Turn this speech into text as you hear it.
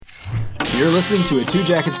You're listening to a Two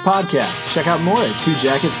Jackets podcast. Check out more at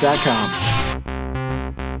twojackets.com.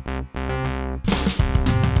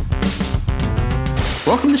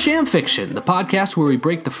 Welcome to Sham Fiction, the podcast where we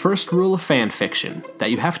break the first rule of fan fiction, that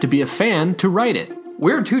you have to be a fan to write it.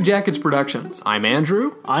 We're Two Jackets Productions. I'm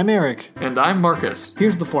Andrew. I'm Eric. And I'm Marcus.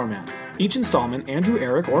 Here's the format. Each installment, Andrew,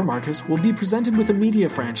 Eric, or Marcus will be presented with a media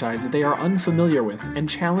franchise that they are unfamiliar with and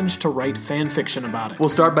challenged to write fan fiction about it. We'll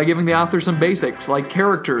start by giving the author some basics, like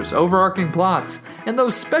characters, overarching plots, and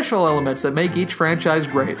those special elements that make each franchise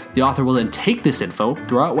great. The author will then take this info,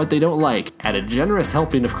 throw out what they don't like, add a generous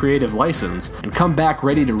helping of creative license, and come back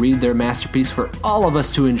ready to read their masterpiece for all of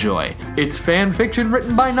us to enjoy. It's fan fiction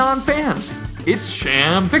written by non-fans. It's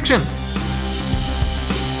Sham Fiction.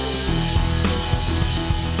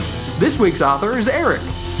 This week's author is Eric.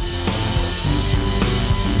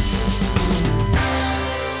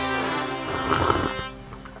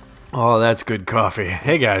 Oh, that's good coffee.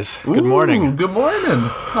 Hey, guys. Good morning. Good morning.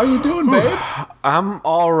 How you doing, babe? I'm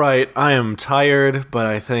all right. I am tired, but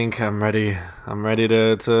I think I'm ready. I'm ready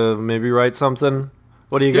to maybe write something.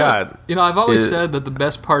 What do you got? You know, I've always said that the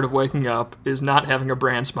best part of waking up is not having a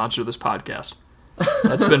brand sponsor this podcast.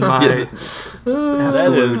 That's been my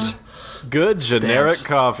That is good generic stance.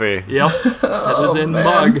 Coffee. Yep. That is in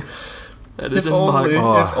mug. That is in mug.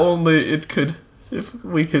 If only if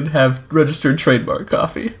we could have registered trademark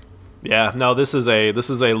coffee. Yeah, no, this is a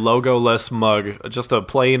logo-less mug, just a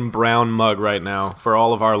plain brown mug right now for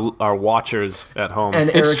all of our watchers at home. And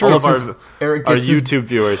It's Eric true. our YouTube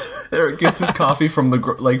viewers. Eric gets his coffee from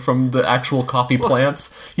the actual coffee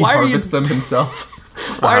plants. He why are harvests you- them himself.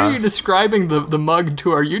 Why are you describing the mug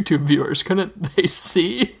to our YouTube viewers? Couldn't they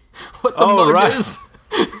see what the mug right. is?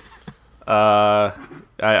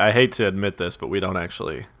 I hate to admit this, but we don't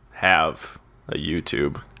actually have a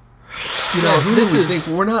YouTube. You know, this is...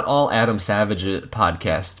 We're not all Adam Savage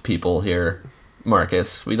podcast people here,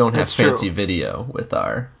 Marcus. We don't have That's fancy true. video with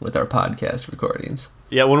our podcast recordings.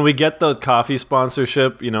 Yeah, when we get the coffee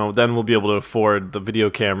sponsorship, then we'll be able to afford the video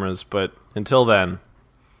cameras. But until then,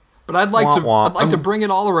 But I'd like Wah, wah. to bring it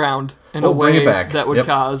all around in a bring way it back. that would Yep.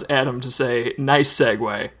 cause Adam to say "nice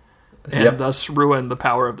segue," and Yep. thus ruin the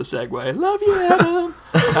power of the segue. Love you, Adam.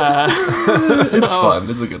 It's fun.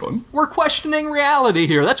 It's a good one. We're questioning reality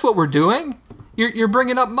here. That's what we're doing. You're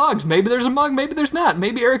bringing up mugs. Maybe there's a mug. Maybe there's not.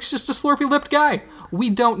 Maybe Eric's just a slurpy-lipped guy. We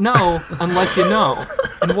don't know unless you know.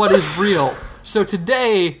 And what is real? So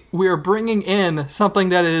today we're bringing in something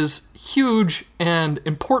that is huge and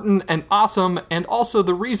important and awesome, and also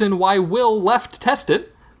the reason why Will left Test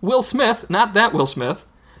It. Will Smith, not that Will Smith.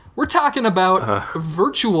 We're talking about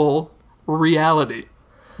virtual reality.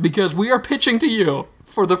 Because we are pitching to you,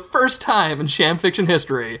 for the first time in Sham Fiction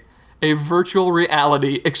history, a virtual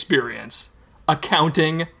reality experience.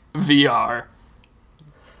 Accounting VR.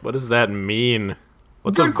 what does that mean?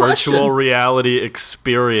 What's Good a virtual question. reality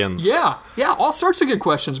experience? Yeah, all sorts of good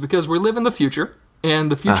questions, because we live in the future,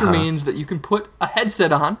 and the future means that you can put a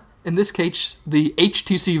headset on, in this case, the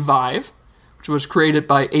HTC Vive, which was created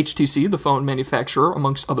by HTC, the phone manufacturer,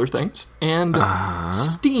 amongst other things, and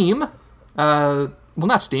Steam, well,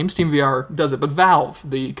 not Steam VR does it, but Valve,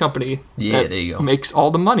 the company Yeah, that there you go. makes all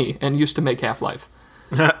the money and used to make Half-Life.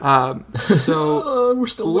 So We're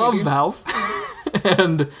still love waiting. Valve,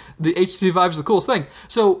 and the HTC Vive is the coolest thing.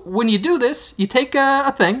 So when you do this, you take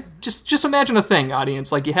a thing. Just imagine a thing,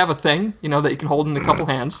 audience. Like you have a thing, that you can hold in a couple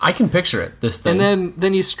hands, I can picture it. This thing. and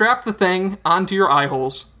then you strap the thing onto your eye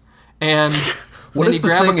holes, and what then if you the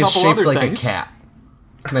grab thing a is couple shaped other like things. a cat?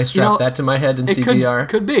 Can I strap that to my head and see VR?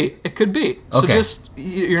 Could be. It could be. So Okay. just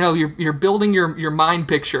you're building your mind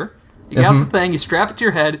picture. You got the thing. You strap it to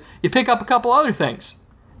your head. You pick up a couple other things,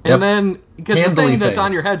 and Yep. then because the Handly thing that's on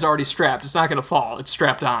things. your head's already strapped, it's not going to fall. It's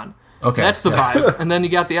strapped on. Okay. That's the Yeah. Vive, and then you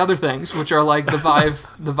got the other things, which are like the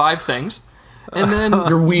Vive things, and then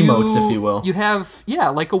Your Wiimotes, if you will. You have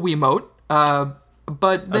like a Wiimote,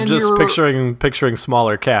 but then I'm just you're, picturing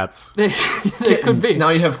smaller cats. they could be Now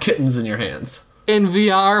you have kittens in your hands. in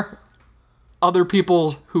VR. Other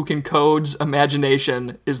people who can code's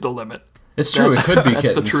imagination is the limit. It's true. It could be that's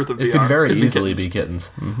kittens. the truth of It VR. could very Could be easily kittens.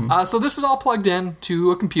 be kittens. So this is all plugged in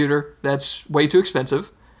to a computer that's way too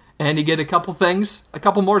expensive, and you get a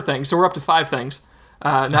couple more things. So we're up to 5 things,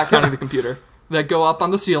 not counting the computer, that go up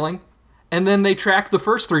on the ceiling, and then they track the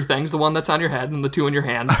first 3 things, the one that's on your head and the 2 in your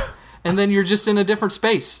hands, and then you're just in a different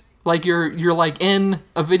space. Like you're like in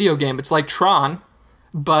a video game. It's like Tron,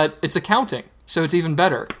 but it's accounting, so it's even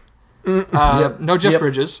better. No Jeff Yep.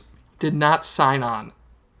 Bridges did not sign on.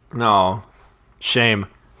 No, shame.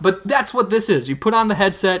 But that's what this is. You put on the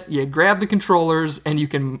headset, you grab the controllers, and you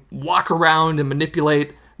can walk around and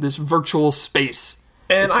manipulate this virtual space.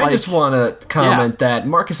 And It's I like- just want to comment that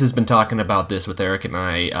Marcus has been talking about this with Eric and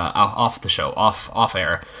I off the show, off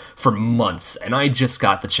air, for months, and I just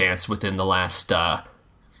got the chance within the last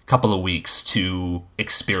couple of weeks to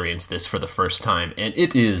experience this for the first time, and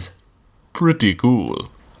it is pretty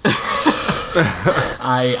cool.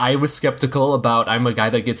 I was skeptical about, I'm a guy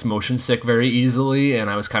that gets motion sick very easily, and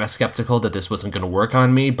I was kind of skeptical that this wasn't going to work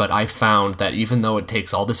on me, but I found that even though it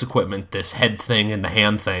takes all this equipment, this head thing and the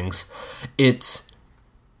hand things, it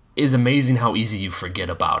is amazing how easy you forget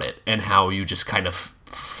about it, and how you just kind of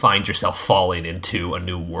find yourself falling into a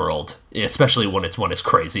new world, especially when it's one as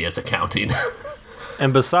crazy as accounting.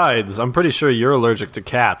 And besides, I'm pretty sure you're allergic to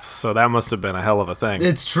cats, so that must have been a hell of a thing.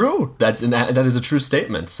 It's true. That is a true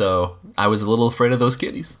statement, so I was a little afraid of those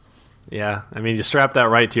kitties. Yeah, I mean, you strap that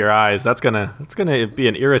right to your eyes. That's gonna be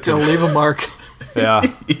an irritant. Gonna leave a mark. Yeah.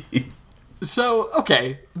 So,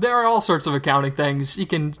 okay, there are all sorts of accounting things. You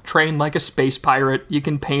can train like a space pirate. You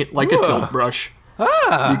can paint like a tilt brush.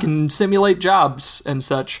 You can simulate jobs and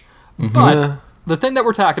such. But the thing that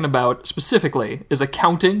we're talking about specifically is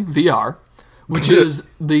Accounting VR, which is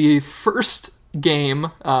the first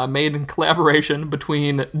game made in collaboration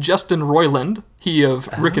between Justin Roiland, he of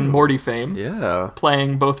Rick and Morty fame, Yeah.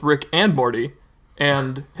 playing both Rick and Morty,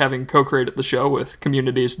 and having co-created the show with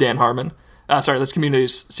Community's Dan Harmon. That's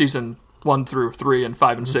Community's season 1 through 3 and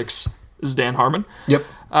 5 and 6 is Dan Harmon. Yep.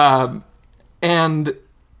 And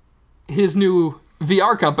his new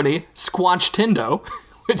VR company, Squanch Tindo,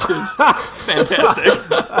 which is fantastic.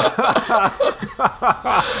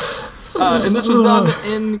 And this was done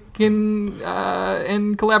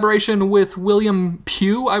in collaboration with William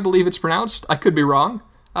Pugh, I believe it's pronounced. I could be wrong.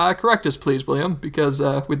 Correct us, please, William, because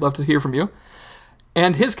we'd love to hear from you.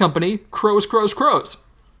 And his company, Crows.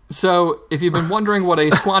 So, if you've been wondering what a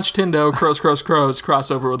Squanch Tindo Crows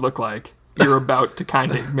crossover would look like, you're about to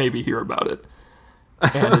kind of maybe hear about it.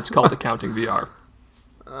 And it's called Accounting VR.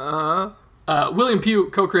 William Pugh,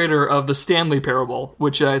 co-creator of the Stanley Parable,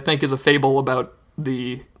 which I think is a fable about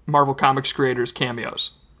the Marvel Comics creators'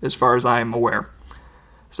 cameos, as far as I'm aware.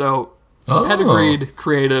 So, pedigreed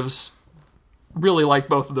creatives, really like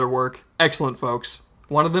both of their work. Excellent folks.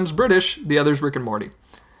 One of them's British, the other's Rick and Morty.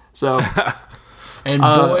 So, And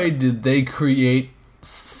boy, did they create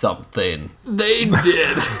something. they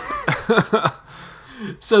did.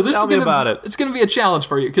 So this Tell is me gonna about it. It's gonna be a challenge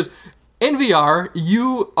for you because in VR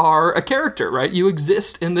you are a character, right? You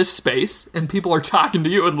exist in this space, and people are talking to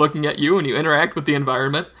you and looking at you, and you interact with the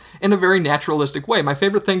environment in a very naturalistic way. My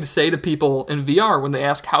favorite thing to say to people in VR when they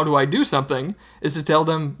ask how do I do something is to tell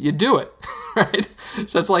them you do it, right?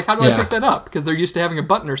 So it's like, how do I pick that up? Because they're used to having a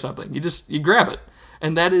button or something. You grab it,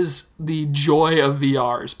 and that is the joy of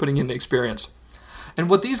VR, is putting in the experience. And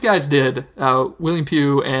what these guys did, William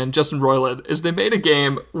Pugh and Justin Roiland, is they made a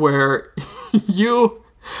game where you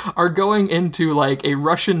are going into like a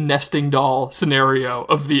Russian nesting doll scenario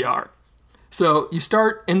of VR. So you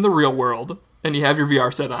start in the real world, and you have your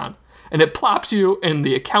VR set on, and it plops you in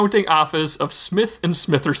the accounting office of Smith and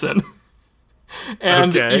Smitherson.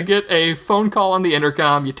 And you get a phone call on the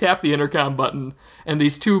intercom, you tap the intercom button, and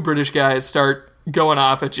these two British guys start going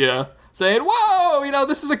off at you, saying, whoa,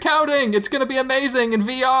 this is accounting. It's going to be amazing in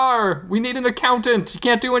VR. We need an accountant. You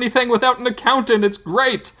can't do anything without an accountant. It's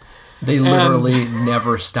great. They literally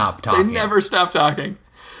never stop talking. They never stop talking.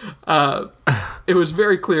 It was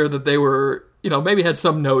very clear that they were, maybe had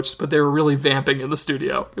some notes, but they were really vamping in the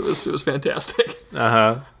studio. It was fantastic.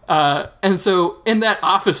 And so in that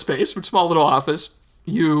office space, which small little office,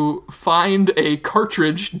 you find a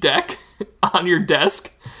cartridge deck on your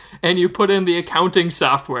desk, and you put in the accounting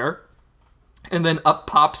software, and then up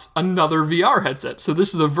pops another VR headset. So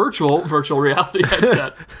this is a virtual reality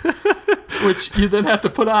headset, which you then have to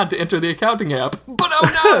put on to enter the accounting app. But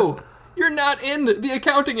oh no! You're not in the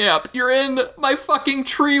accounting app. You're in my fucking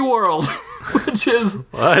tree world, which is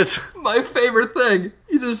What? my favorite thing.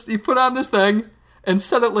 You put on this thing, and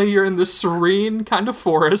suddenly you're in this serene kind of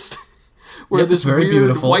forest where Yep, this it's very weird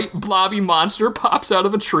beautiful. white blobby monster pops out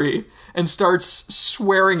of a tree and starts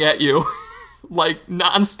swearing at you like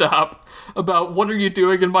nonstop about what are you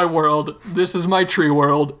doing in my world? This is my tree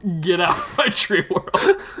world. Get out of my tree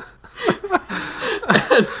world.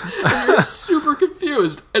 and you're super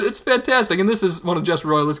confused, and it's fantastic. And this is one of Justin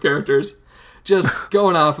Roiland's characters, just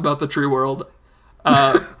going off about the tree world.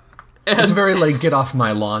 It's very like get off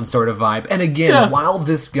my lawn sort of vibe. And again, while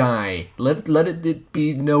this guy, let it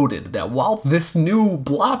be noted that while this new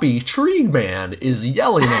blobby tree man is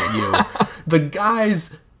yelling at you,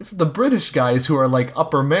 the British guys who are like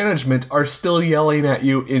upper management are still yelling at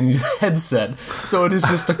you in your headset. So it is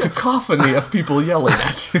just a cacophony of people yelling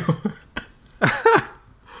at you.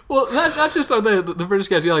 Well, not just are the British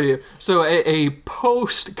guys yelling at you. So a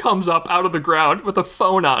post comes up out of the ground with a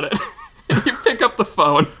phone on it. And you pick up the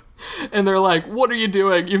phone. And they're like, what are you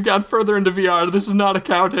doing? You've got further into VR. This is not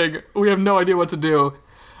accounting. We have no idea what to do.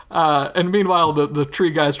 And meanwhile, the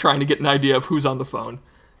tree guy's trying to get an idea of who's on the phone.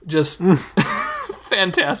 Just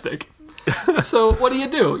fantastic. So what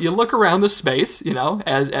do? You look around the space,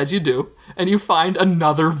 as you do, and you find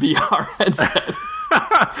another VR headset.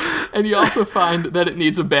 And you also find that it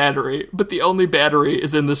needs a battery, but the only battery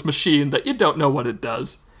is in this machine that you don't know what it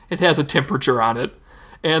does. It has a temperature on it.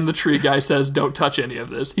 And the tree guy says, don't touch any of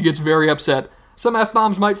this. He gets very upset. Some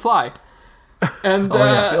F-bombs might fly. And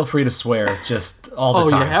feel free to swear just all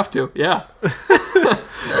the time. Oh, you have to, yeah.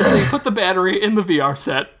 So you put the battery in the VR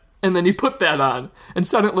set, and then you put that on, and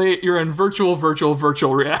suddenly you're in virtual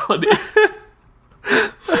reality.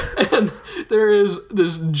 And there is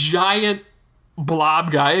this giant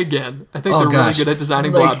blob guy again. I think they're really good at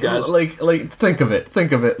designing blob guys. Like think of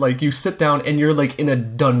it. Like you sit down and you're like in a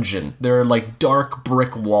dungeon. There are like dark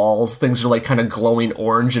brick walls. Things are like kind of glowing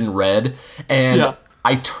orange and red. And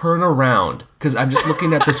I turn around because I'm just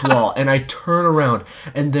looking at this wall, and I turn around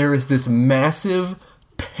and there is this massive,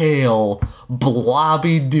 pale,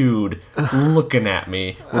 blobby dude looking at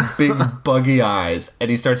me with big buggy eyes, and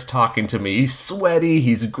he starts talking to me. He's sweaty,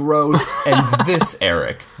 he's gross, and this,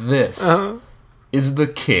 Eric, is the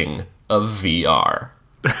king of VR.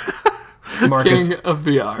 Marcus, King of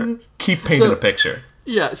VR. keep painting a picture.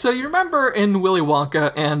 Yeah, so you remember in Willy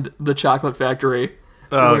Wonka and the Chocolate Factory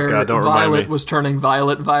Oh, where God, don't remind Violet me. was turning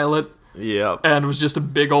violet Yep. and was just a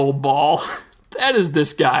big old ball? That is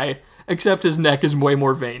this guy, except his neck is way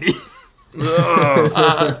more veiny.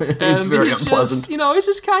 It's very he's unpleasant. Just, he's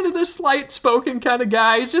just kind of this light-spoken kind of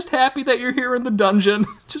guy. He's just happy that you're here in the dungeon.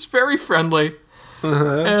 Just very friendly.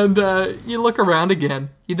 And you look around again.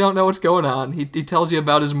 You don't know what's going on. He tells you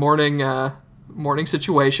about his morning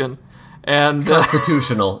situation. And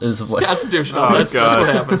Constitutional is what. constitutional. Oh, that's God.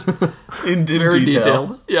 what happens. In Very detail.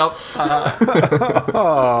 detailed. Yep.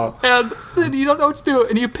 And then you don't know what to do,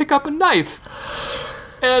 and you pick up a knife.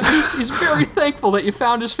 And he's very thankful that you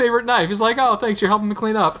found his favorite knife. He's like, oh, thanks, you're helping me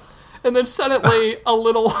clean up. And then suddenly a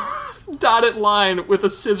little dotted line with a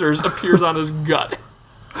scissors appears on his gut.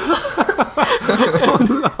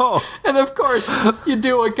 And of course, you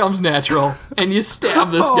do what comes natural, and you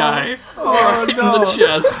stab this guy right in the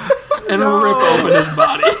chest and rip open his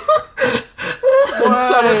body. And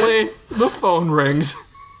suddenly, the phone rings.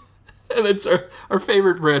 And it's our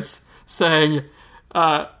favorite Brits saying,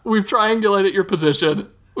 we've triangulated your position.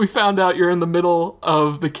 We found out you're in the middle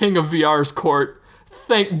of the King of VR's court.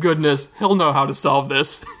 Thank goodness, he'll know how to solve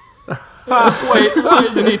this. Wait, why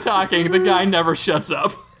isn't he talking? The guy never shuts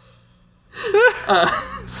up.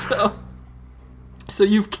 So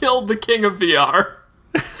you've killed the King of VR.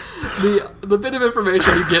 The bit of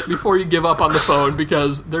information you get before you give up on the phone,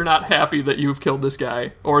 because they're not happy that you've killed this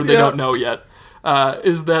guy, or they don't know yet,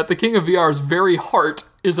 is that the King of VR's very heart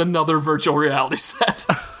is another virtual reality set.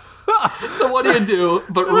 So what do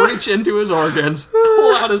but reach into his organs,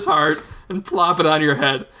 pull out his heart, and plop it on your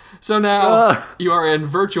head. So now you are in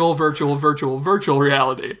virtual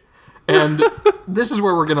reality. And this is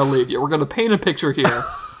where we're going to leave you. We're going to paint a picture here.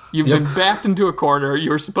 You've been backed into a corner.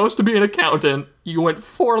 You were supposed to be an accountant. You went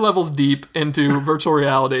 4 levels deep into virtual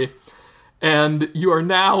reality. And you are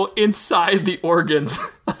now inside the organs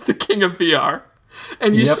of the King of VR.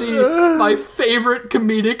 And you see my favorite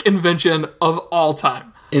comedic invention of all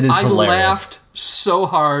time. It is hilarious. I laughed so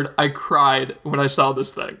hard I cried when I saw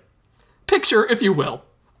this thing. Picture, if you will,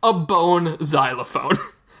 a bone xylophone.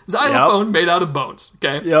 Xylophone made out of bones,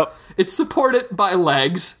 okay? Yep. It's supported by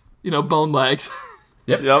legs, bone legs.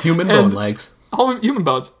 Yep. Human bone legs. Human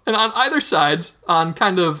bones. And on either side, on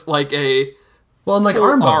kind of like a Well, and like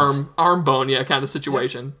arm bones. arm bone, kind of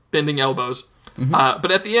situation, bending elbows.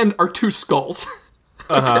 But at the end are 2 skulls.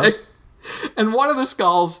 Okay? And one of the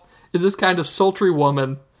skulls is this kind of sultry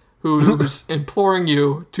woman who's imploring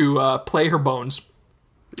you to play her bones.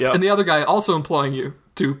 Yep. And the other guy also imploring you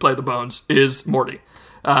to play the bones is Morty.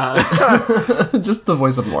 Just the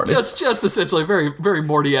voice of Morty. Just essentially a very, very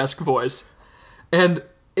Morty-esque voice. And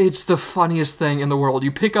it's the funniest thing in the world.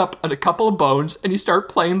 You pick up a couple of bones and you start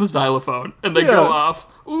playing the xylophone, and they go off.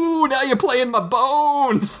 Ooh, now you're playing my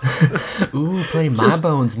bones. Ooh, play my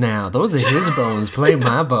bones now. Those are his bones. Play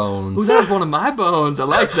my bones. Ooh, that was one of my bones. I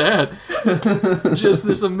like that. Just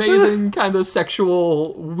this amazing kind of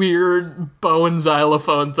sexual, weird bone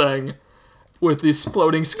xylophone thing with these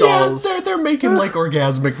floating skulls. Yeah, they're making like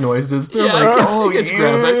orgasmic noises. They're Yeah, like, it gets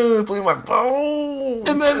graphic. play my bones.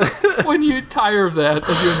 And then when you tire of that,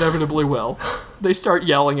 as you inevitably will, they start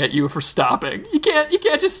yelling at you for stopping. You can't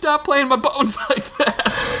just stop playing my bones like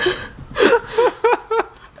that.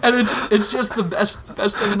 And it's just the best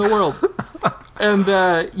thing in the world. And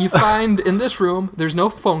you find in this room, there's no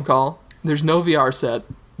phone call, there's no VR set.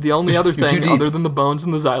 The only other thing, other than the bones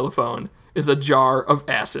and the xylophone, is a jar of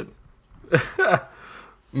acid.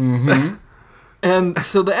 Mm-hmm. And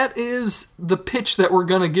so that is the pitch that we're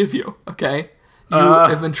going to give you, okay? You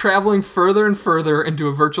have been traveling further and further into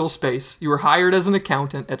a virtual space. You were hired as an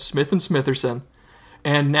accountant at Smith & Smitherson,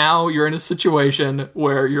 and now you're in a situation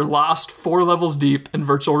where you're lost 4 levels deep in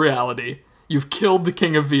virtual reality. You've killed the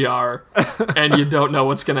king of VR, and you don't know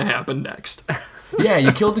what's going to happen next. Yeah,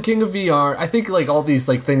 you killed the king of VR. I think like all these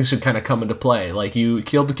like things should kind of come into play. Like you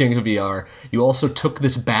killed the king of VR. You also took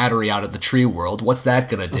this battery out of the tree world. What's that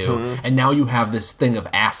gonna do? Mm-hmm. And now you have this thing of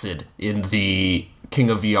acid in the king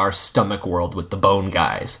of VR stomach world with the bone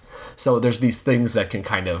guys. So there's these things that can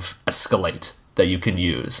kind of escalate that you can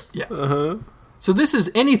use. Yeah. Uh-huh. So this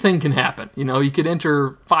is anything can happen. You know, you could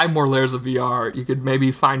enter 5 more layers of VR. You could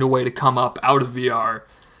maybe find a way to come up out of VR.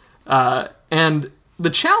 And the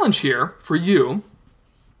challenge here for you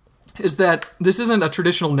is that this isn't a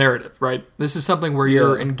traditional narrative, right? This is something where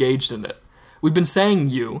you're engaged in it. We've been saying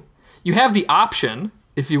you have the option,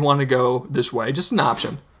 if you want to go this way, just an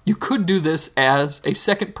option. You could do this as a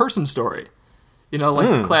second-person story. You know, like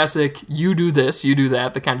the classic, you do this, you do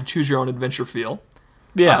that, the kind of choose-your-own-adventure feel.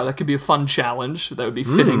 Yeah. That could be a fun challenge that would be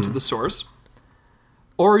fitting to the source.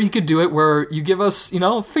 Or you could do it where you give us, you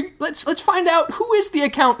know, let's find out who is the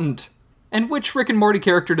accountant and which Rick and Morty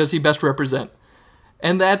character does he best represent.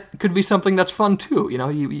 And that could be something that's fun too. You know,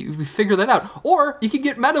 you figure that out. Or you could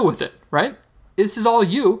get meta with it, right? This is all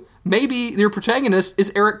you. Maybe your protagonist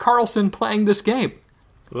is Eric Carlson playing this game.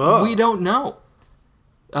 Whoa. We don't know.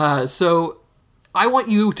 So I want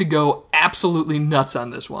you to go absolutely nuts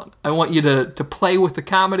on this one. I want you to play with the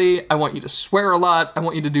comedy. I want you to swear a lot. I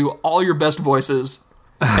want you to do all your best voices.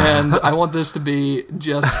 And I want this to be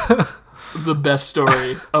just the best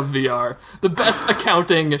story of VR. The best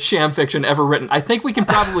accounting sham fiction ever written. I think we can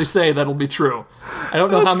probably say that'll be true. I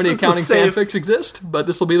don't know how many accounting fanfics exist, but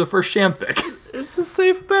this will be the first sham fic. It's a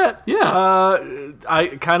safe bet. Yeah. I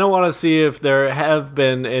kind of want to see if there have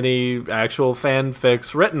been any actual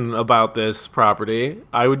fanfics written about this property.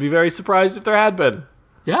 I would be very surprised if there had been.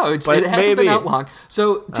 Yeah, it hasn't been out long.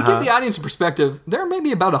 So to give the audience a perspective, there are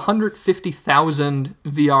maybe about 150,000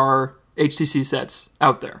 VR HTC sets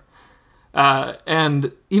out there.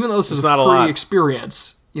 And even though this is a free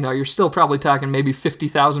experience, you know, you're still probably talking maybe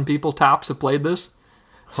 50,000 people tops have played this.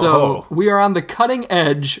 So we are on the cutting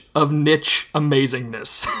edge of niche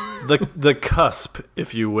amazingness. the cusp,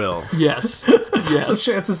 if you will. Yes. So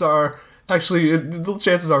chances are, actually, the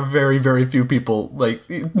chances are very, very few people, like,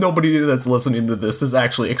 nobody that's listening to this has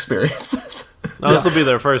actually experienced this. This will be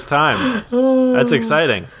their first time. That's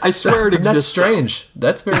exciting. I swear it exists. That's strange.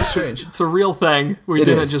 That's very strange. It's a real thing. We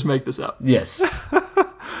didn't just make this up. Yes.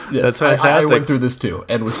 That's fantastic. I went through this too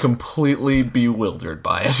and was completely bewildered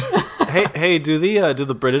by it. hey, do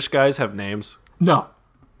the British guys have names? No.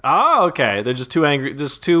 Oh, okay. They're just two angry,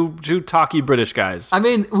 just two talky British guys. I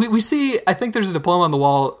mean, we see, I think there's a diploma on the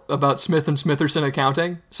wall about Smith & Smitherson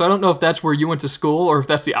accounting, so I don't know if that's where you went to school or if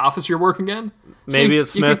that's the office you're working in. Maybe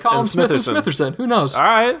it's Smith you can call and him Smith Smitherson. and Smitherson. Who knows? All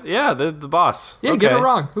right. Yeah, the boss. Yeah, okay. get it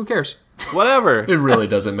wrong. Who cares? Whatever. It really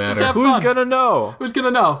doesn't matter. have Who's fun. going to know? Who's going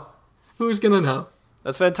to know? Who's going to know?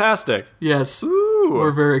 That's fantastic. Yes. Ooh. We're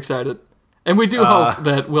very excited. And we do hope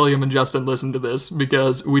that William and Justin listen to this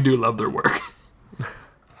because we do love their work.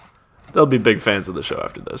 They'll be big fans of the show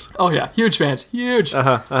after this. Oh, yeah. Huge fans. Huge.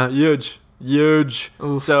 Huge.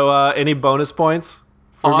 Oof. So, any bonus points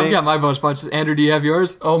for me? I've got my bonus points. Andrew, do you have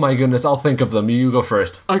yours? Oh my goodness, I'll think of them. You go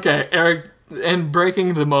first. Okay, Eric, and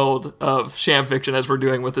breaking the mold of sham fiction as we're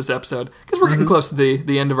doing with this episode, because we're getting close to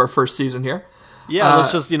the end of our first season here. Yeah,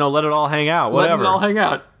 let's just, let it all hang out. Whatever. Let it all hang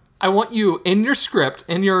out. I want you, in your script,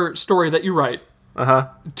 in your story that you write,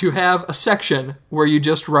 to have a section where you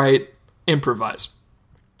just write improvise.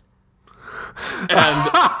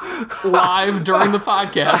 And live during the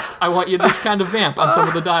podcast, I want you to just kind of vamp on some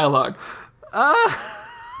of the dialogue.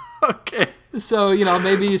 Okay. So,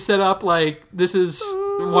 maybe you set up like, this is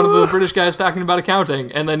one of the British guys talking about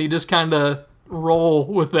accounting, and then you just kind of roll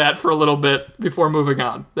with that for a little bit before moving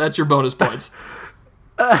on. That's your bonus points.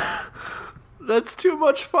 That's too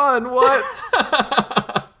much fun. What?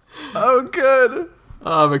 Oh, good.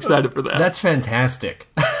 I'm excited for that. That's fantastic.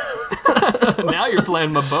 Now you're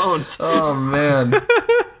playing my bones. Oh, man.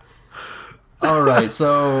 All right,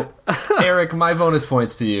 so, Eric, my bonus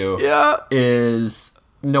points to you is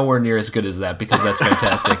nowhere near as good as that because that's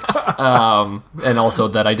fantastic. And also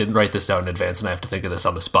that I didn't write this down in advance and I have to think of this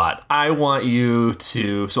on the spot. I want you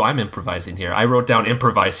to... So I'm improvising here. I wrote down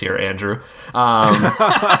improvise here, Andrew. So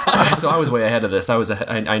I was way ahead of this.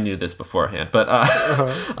 I knew this beforehand. But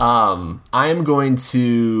I am going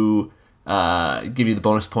to give you the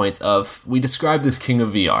bonus points of... We described this King of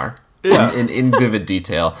VR in vivid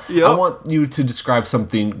detail. Yep. I want you to describe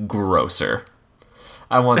something grosser.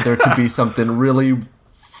 I want there to be something really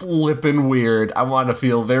flippin' weird. I want to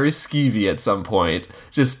feel very skeevy at some point.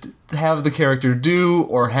 Just have the character do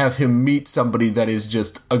or have him meet somebody that is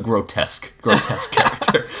just a grotesque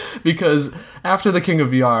character. Because after the King of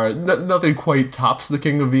VR, nothing quite tops the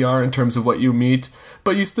King of VR in terms of what you meet,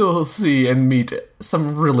 but you still see and meet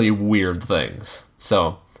some really weird things.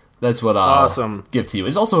 So that's what I'll give to you.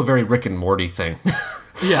 It's also a very Rick and Morty thing.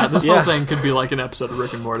 Yeah, this whole thing could be like an episode of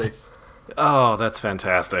Rick and Morty. Oh, that's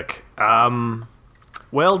fantastic.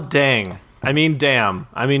 Well, dang. I mean, damn.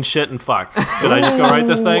 I mean, shit and fuck. Did I just go write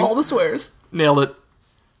this thing? All the swears. Nailed it.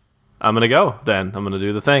 I'm going to go, then. I'm going to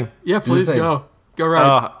do the thing. Yeah, please go. Go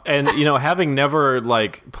right. And, having never,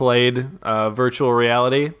 played virtual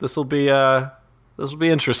reality, this will be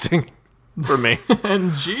interesting for me.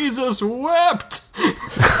 And Jesus wept!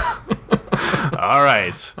 All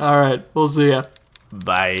right. All right. We'll see ya.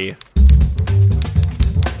 Bye.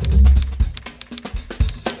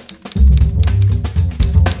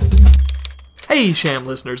 Hey, Sham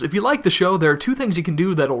listeners, if you like the show, there are two things you can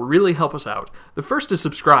do that'll really help us out. The first is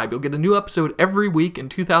subscribe. You'll get a new episode every week in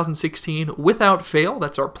 2016 without fail.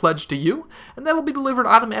 That's our pledge to you, and that'll be delivered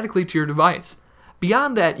automatically to your device.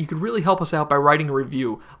 Beyond that, you could really help us out by writing a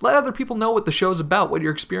review. Let other people know what the show's about, what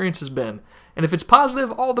your experience has been. And if it's positive,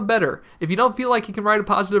 all the better. If you don't feel like you can write a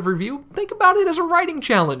positive review, think about it as a writing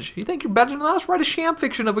challenge. You think you're better than us? Write a sham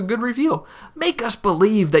fiction of a good review. Make us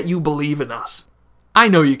believe that you believe in us. I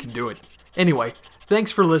know you can do it. Anyway, thanks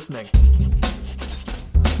for listening.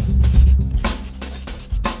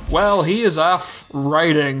 Well, he is off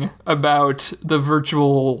writing about the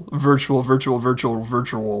virtual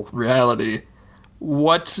reality.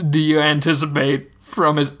 What do you anticipate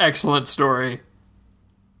from his excellent story?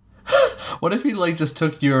 What if he just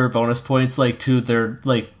took your bonus points to their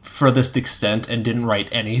furthest extent and didn't write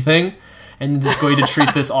anything, and just going to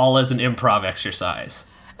treat this all as an improv exercise?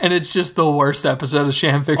 And it's just the worst episode of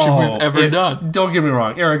Sham Fiction we've ever done. Don't get me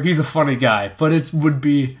wrong, Eric, he's a funny guy, but it would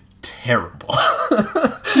be terrible.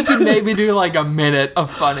 He could maybe do a minute of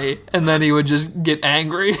funny, and then he would just get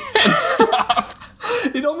angry and stop.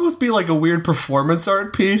 It'd almost be like a weird performance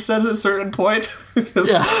art piece at a certain point.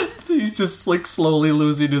 Because he's just slowly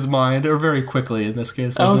losing his mind, or very quickly in this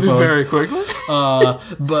case, I suppose. Very quickly.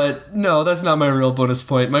 But no, that's not my real bonus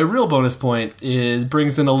point. My real bonus point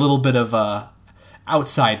brings in a little bit of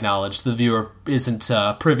outside knowledge the viewer isn't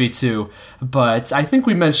privy to, but I think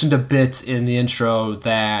we mentioned a bit in the intro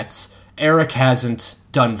that Eric hasn't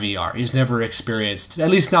done VR. He's never experienced, at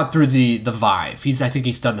least not through the Vive. I think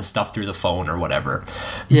he's done the stuff through the phone or whatever.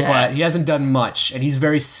 Yeah. But he hasn't done much, and he's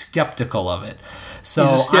very skeptical of it. So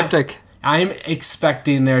he's a skeptic. I'm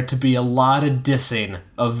expecting there to be a lot of dissing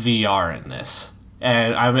of VR in this,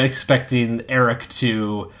 and I'm expecting Eric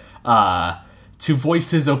to voice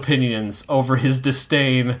his opinions over his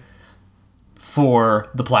disdain for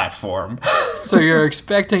the platform. So you're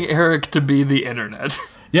expecting Eric to be the internet.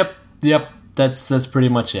 Yep. That's pretty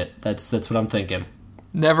much it. That's what I'm thinking.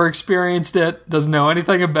 Never experienced it, doesn't know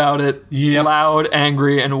anything about it. Yep. Loud,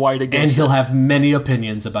 angry, and white against it. And he'll have many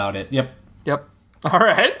opinions about it. Yep. All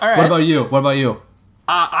right. What about you?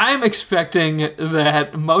 I'm expecting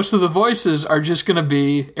that most of the voices are just going to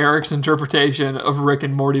be Eric's interpretation of Rick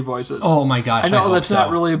and Morty voices. Oh my gosh, I know that's not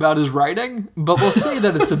really about his writing, but we'll say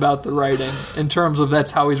that it's about the writing in terms of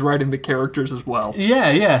that's how he's writing the characters as well.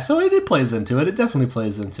 Yeah. So it plays into it. It definitely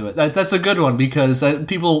plays into it. That's a good one because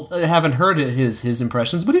people haven't heard his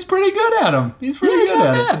impressions, but he's pretty good at them. He's pretty good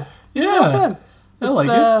at it. Yeah, not bad. I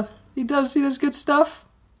like it. He does good stuff.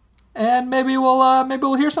 And maybe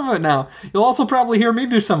we'll hear some of it now. You'll also probably hear me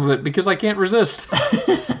do some of it because I can't resist.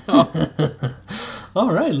 So,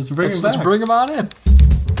 all right, let's bring him back. Let's bring him on in.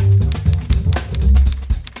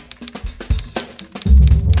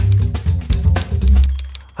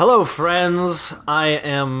 Hello, friends. I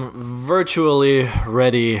am virtually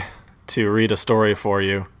ready to read a story for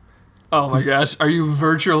you. Oh my gosh, are you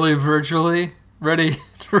virtually ready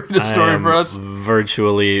to read a story for us?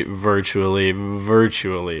 Virtually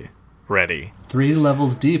ready. 3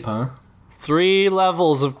 levels deep, huh? 3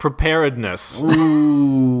 levels of preparedness.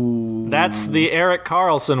 Ooh. That's the Eric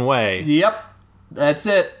Carlson way. Yep. That's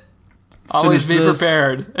it. Always be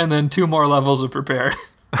prepared. And then 2 more levels of prepared.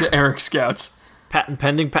 The Eric Scouts. Patent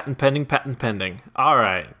pending. All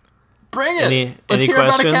right. Bring it. Any Let's hear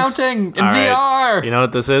questions? about accounting in All right. VR. You know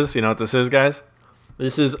what this is, guys?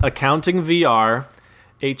 This is Accounting VR,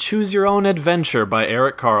 a choose-your-own-adventure by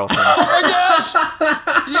Eric Carlson.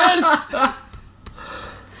 Yes!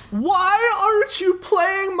 Why aren't you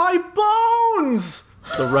playing my bones?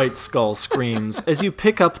 The right skull screams as you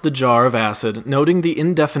pick up the jar of acid, noting the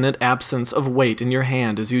indefinite absence of weight in your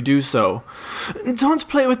hand as you do so. Don't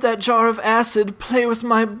play with that jar of acid, play with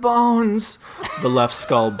my bones. The left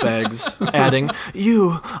skull begs, adding,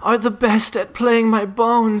 You are the best at playing my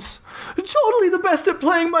bones. Totally the best at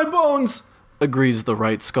playing my bones, agrees the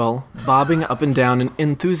right skull, bobbing up and down in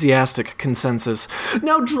enthusiastic consensus.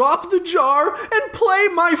 Now drop the jar and play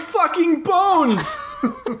my fucking bones!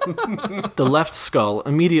 The left skull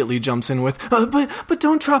immediately jumps in with, but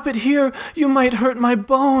don't drop it here, you might hurt my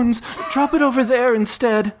bones. Drop it over there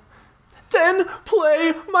instead. Then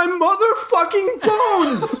play my motherfucking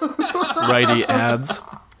bones! Righty adds.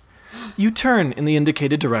 You turn in the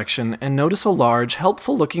indicated direction and notice a large,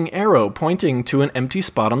 helpful-looking arrow pointing to an empty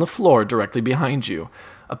spot on the floor directly behind you,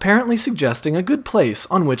 apparently suggesting a good place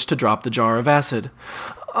on which to drop the jar of acid.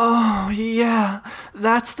 Oh, yeah,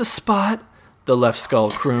 that's the spot, the left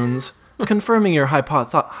skull croons, confirming your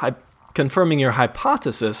hypothesis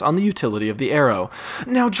on the utility of the arrow.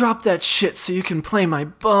 Now drop that shit so you can play my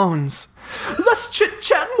bones. Less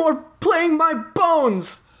chit-chat, more playing my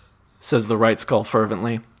bones, says the right skull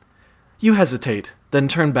fervently. You hesitate, then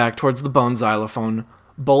turn back towards the bone xylophone,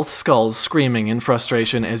 both skulls screaming in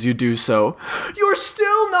frustration as you do so. You're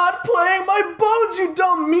still not playing my bones, you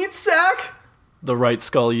dumb meat sack! The right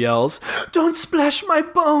skull yells. Don't splash my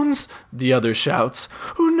bones, the other shouts.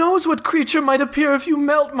 Who knows what creature might appear if you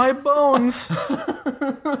melt my bones?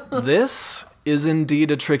 This is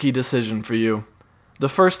indeed a tricky decision for you. The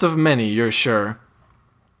first of many, you're sure.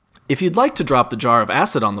 If you'd like to drop the jar of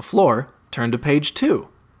acid on the floor, turn to page 2.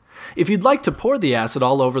 If you'd like to pour the acid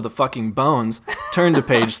all over the fucking bones, turn to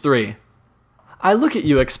page 3. I look at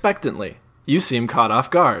you expectantly. You seem caught off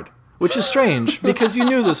guard, which is strange because you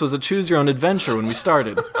knew this was a choose-your-own-adventure when we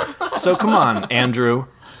started. So come on, Andrew.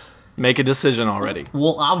 Make a decision already.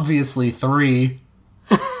 Well, obviously 3.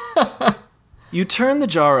 You turn the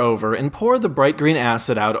jar over and pour the bright green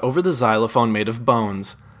acid out over the xylophone made of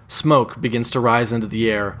bones. Smoke begins to rise into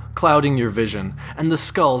the air, clouding your vision, and the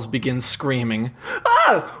skulls begin screaming.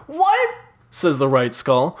 Ah! What? Says the right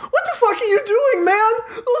skull. What the fuck are you doing, man?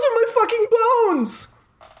 Those are my fucking bones!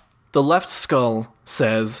 The left skull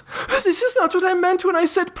says, This is not what I meant when I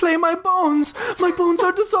said play my bones. My bones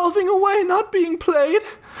are dissolving away, not being played.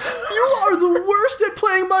 You are the worst at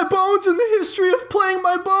playing my bones in the history of playing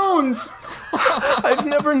my bones. I've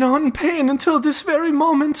never known pain until this very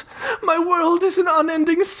moment. My world is an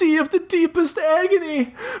unending sea of the deepest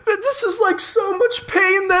agony. But this is like so much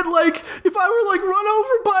pain that like if I were like run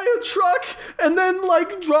over by a truck and then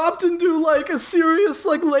like dropped into like a serious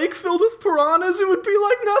like lake filled with piranhas, it would be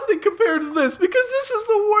like nothing compared to this because this is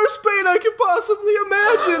the worst pain I could possibly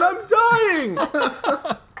imagine. I'm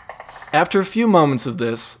dying. After a few moments of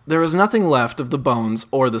this, there is nothing left of the bones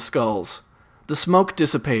or the skulls. The smoke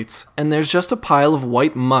dissipates, and there's just a pile of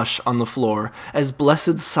white mush on the floor as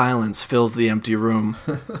blessed silence fills the empty room.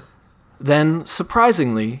 Then,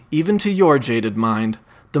 surprisingly, even to your jaded mind,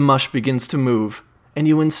 the mush begins to move, and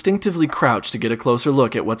you instinctively crouch to get a closer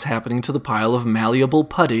look at what's happening to the pile of malleable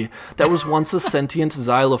putty that was once a sentient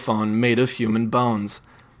xylophone made of human bones.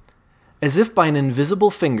 As if by an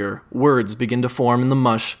invisible finger, words begin to form in the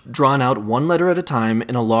mush, drawn out one letter at a time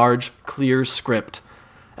in a large, clear script.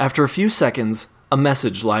 After a few seconds, a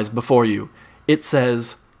message lies before you. It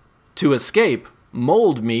says, "To escape,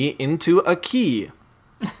 mold me into a key."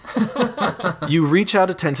 You reach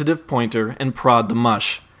out a tentative pointer and prod the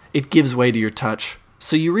mush. It gives way to your touch.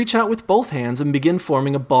 So you reach out with both hands and begin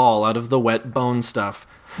forming a ball out of the wet bone stuff.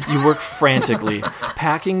 You work frantically,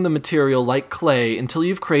 packing the material like clay until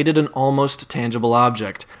you've created an almost tangible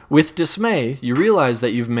object. With dismay, you realize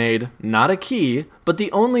that you've made, not a key, but the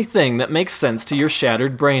only thing that makes sense to your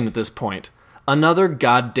shattered brain at this point. Another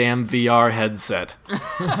goddamn VR headset.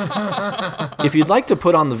 If you'd like to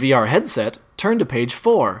put on the VR headset, turn to page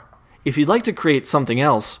 4. If you'd like to create something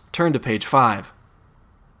else, turn to page 5.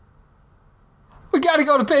 We gotta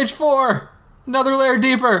go to page 4! Another layer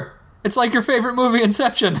deeper! It's like your favorite movie,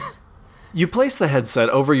 Inception. You place the headset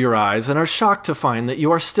over your eyes and are shocked to find that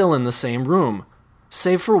you are still in the same room,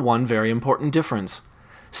 save for one very important difference.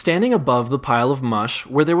 Standing above the pile of mush,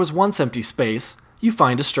 where there was once empty space, you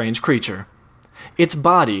find a strange creature. Its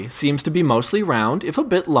body seems to be mostly round, if a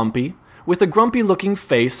bit lumpy, with a grumpy-looking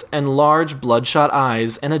face and large bloodshot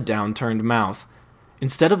eyes and a downturned mouth.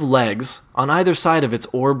 Instead of legs, on either side of its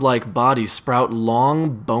orb-like body sprout long,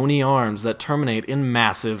 bony arms that terminate in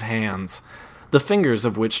massive hands, the fingers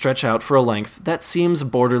of which stretch out for a length that seems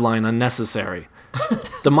borderline unnecessary.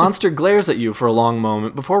 The monster glares at you for a long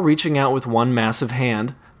moment before reaching out with one massive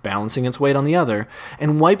hand, balancing its weight on the other,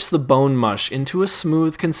 and wipes the bone mush into a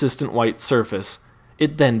smooth, consistent white surface.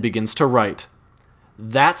 It then begins to write.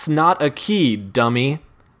 "That's not a key, dummy,"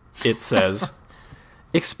 it says.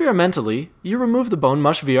 Experimentally, you remove the Bone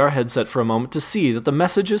Mush VR headset for a moment to see that the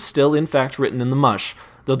message is still in fact written in the mush,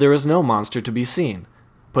 though there is no monster to be seen.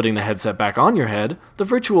 Putting the headset back on your head, the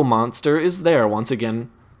virtual monster is there once again.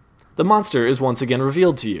 The monster is once again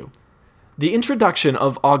revealed to you. The introduction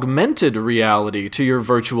of augmented reality to your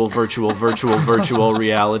virtual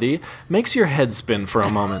reality makes your head spin for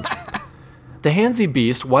a moment. The handsy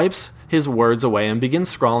beast wipes his words away and begins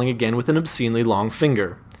scrawling again with an obscenely long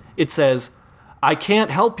finger. It says, "I can't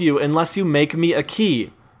help you unless you make me a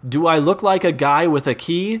key. Do I look like a guy with a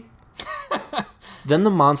key?" Then the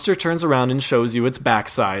monster turns around and shows you its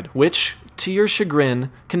backside, which, to your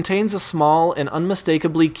chagrin, contains a small and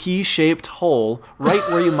unmistakably key-shaped hole right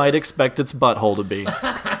where you might expect its butthole to be.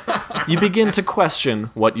 You begin to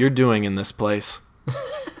question what you're doing in this place.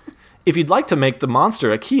 If you'd like to make the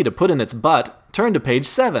monster a key to put in its butt, turn to page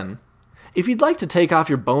 7. If you'd like to take off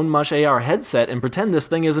your Bone Mush AR headset and pretend this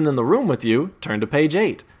thing isn't in the room with you, turn to page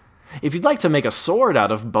 8. If you'd like to make a sword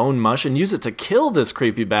out of bone mush and use it to kill this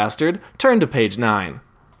creepy bastard, turn to page 9.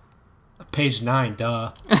 Page 9,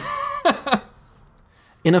 duh.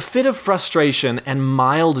 In a fit of frustration and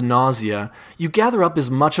mild nausea, you gather up as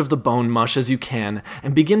much of the bone mush as you can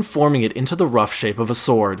and begin forming it into the rough shape of a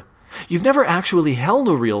sword. You've never actually held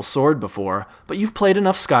a real sword before, but you've played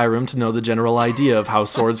enough Skyrim to know the general idea of how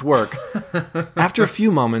swords work. After a few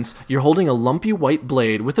moments, you're holding a lumpy white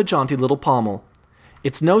blade with a jaunty little pommel.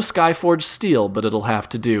 It's no Skyforged steel, but it'll have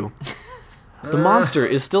to do. The monster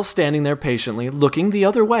is still standing there patiently, looking the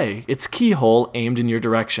other way, its keyhole aimed in your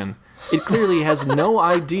direction. It clearly has no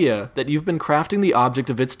idea that you've been crafting the object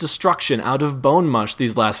of its destruction out of bone mush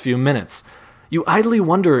these last few minutes. You idly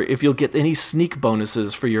wonder if you'll get any sneak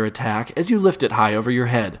bonuses for your attack as you lift it high over your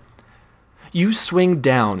head. You swing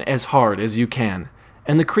down as hard as you can,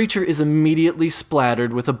 and the creature is immediately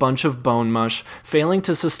splattered with a bunch of bone mush, failing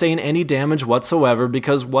to sustain any damage whatsoever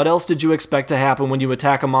because what else did you expect to happen when you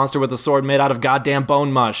attack a monster with a sword made out of goddamn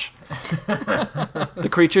bone mush? The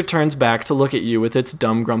creature turns back to look at you with its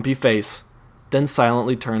dumb, grumpy face, then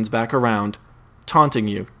silently turns back around, taunting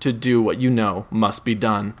you to do what you know must be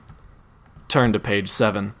done. Turn to page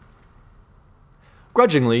 7.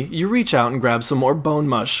 Grudgingly, you reach out and grab some more bone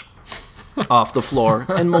mush off the floor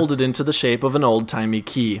and mold it into the shape of an old-timey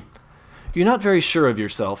key. You're not very sure of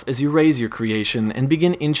yourself as you raise your creation and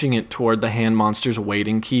begin inching it toward the hand monster's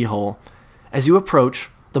waiting keyhole. As you approach,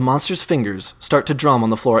 the monster's fingers start to drum on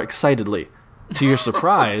the floor excitedly. To your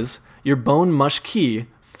surprise, your bone mush key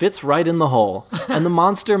fits right in the hole, and the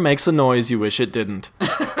monster makes a noise you wish it didn't.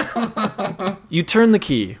 You turn the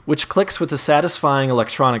key, which clicks with a satisfying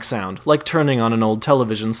electronic sound, like turning on an old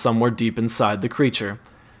television somewhere deep inside the creature.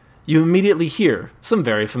 You immediately hear some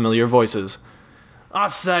very familiar voices. "I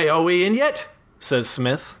say, are we in yet?" says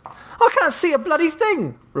Smith. "I can't see a bloody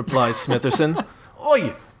thing," replies Smitherson.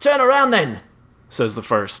 "Oi, turn around then," says the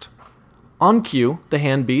first. On cue, the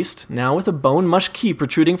hand beast, now with a bone mush key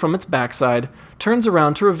protruding from its backside, turns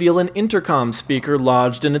around to reveal an intercom speaker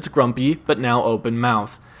lodged in its grumpy but now open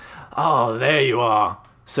mouth. "Oh, there you are,"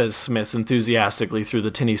 says Smith enthusiastically through the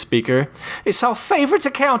tinny speaker. "It's our favourite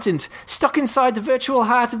accountant, stuck inside the virtual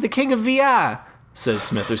heart of the King of VR," says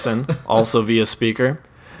Smitherson, also via speaker.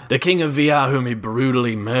 "The King of VR whom he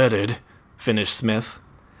brutally murdered," finished Smith.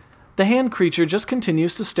 The hand creature just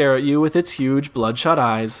continues to stare at you with its huge, bloodshot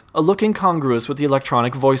eyes, a look incongruous with the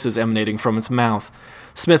electronic voices emanating from its mouth.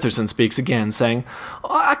 Smitherson speaks again, saying,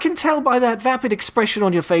 "I can tell by that vapid expression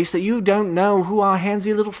on your face that you don't know who our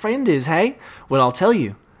handsy little friend is, hey? Well, I'll tell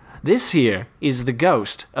you. This here is the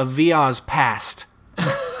ghost of VR's past."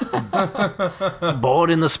 "Born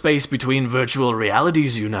in the space between virtual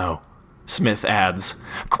realities, you know," Smith adds.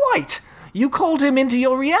 "Quite. You called him into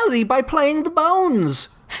your reality by playing the bones."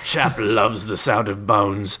 "Chap loves the sound of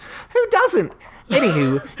bones." "Who doesn't?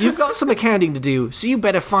 Anywho, you've got some accounting to do, so you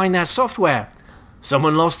better find that software."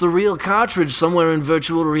 "Someone lost the real cartridge somewhere in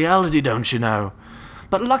virtual reality, don't you know?"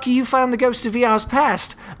 "But lucky you found the ghost of VR's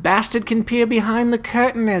past. Bastard can peer behind the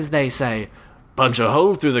curtain, as they say." "Punch a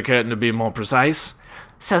hole through the curtain to be more precise."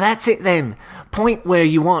 "So that's it then. Point where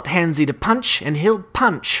you want Hansy to punch, and he'll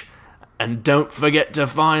punch." "And don't forget to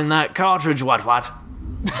find that cartridge, what?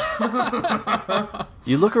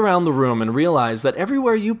 You look around the room and realize that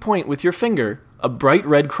everywhere you point with your finger, a bright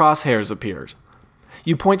red crosshairs appears.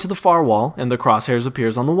 You point to the far wall, and the crosshairs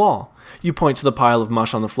appears on the wall. You point to the pile of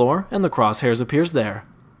mush on the floor, and the crosshairs appears there.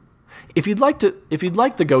 If you'd like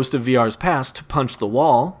the Ghost of VR's Past to punch the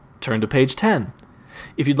wall, turn to page 10.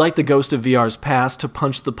 If you'd like the Ghost of VR's Past to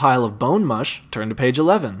punch the pile of bone mush, turn to page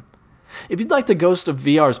 11. If you'd like the Ghost of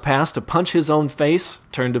VR's Past to punch his own face,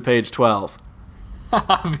 turn to page 12.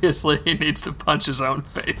 Obviously, he needs to punch his own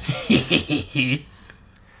face.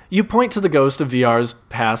 You point to the Ghost of VR's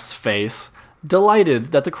Past's face,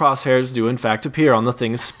 delighted that the crosshairs do in fact appear on the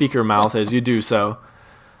thing's speaker mouth as you do so.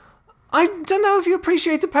 I don't know if you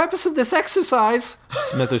appreciate the purpose of this exercise,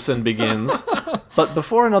 Smitherson begins. But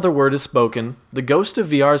before another word is spoken, the Ghost of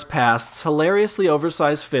VR's Past's hilariously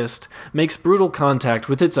oversized fist makes brutal contact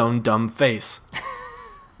with its own dumb face.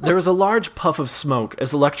 There is a large puff of smoke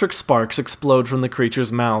as electric sparks explode from the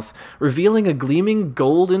creature's mouth, revealing a gleaming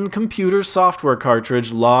golden computer software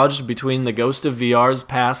cartridge lodged between the Ghost of VR's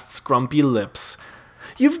Past's grumpy lips.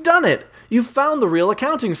 You've done it! You've found the real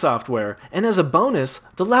accounting software, and as a bonus,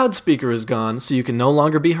 the loudspeaker is gone, so you can no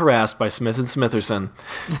longer be harassed by Smith and Smitherson.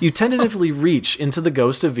 You tentatively reach into the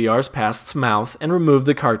Ghost of VR's Past's mouth and remove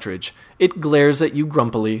the cartridge. It glares at you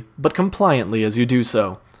grumpily, but compliantly as you do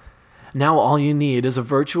so. Now all you need is a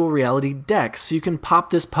virtual reality deck so you can pop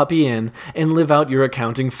this puppy in and live out your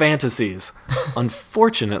accounting fantasies.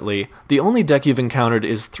 Unfortunately, the only deck you've encountered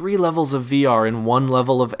is 3 levels of VR and 1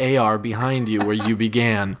 level of AR behind you where you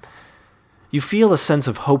began. You feel a sense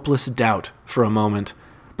of hopeless doubt for a moment,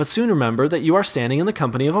 but soon remember that you are standing in the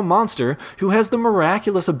company of a monster who has the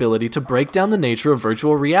miraculous ability to break down the nature of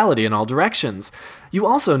virtual reality in all directions. You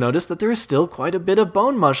also notice that there is still quite a bit of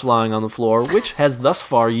bone mush lying on the floor, which has thus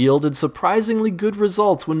far yielded surprisingly good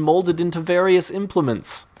results when molded into various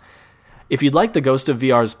implements. If you'd like the Ghost of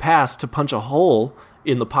VR's Past to punch a hole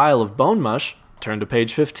in the pile of bone mush, turn to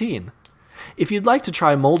page 15. If you'd like to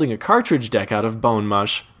try molding a cartridge deck out of bone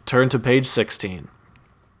mush, turn to page 16.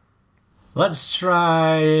 Let's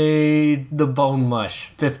try the bone mush.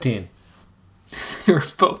 15. You're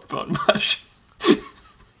both bone mush.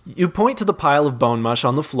 You point to the pile of bone mush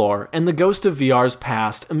on the floor, and the Ghost of VR's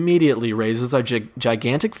Past immediately raises a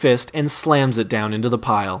gigantic fist and slams it down into the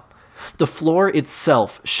pile. The floor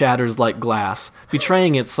itself shatters like glass,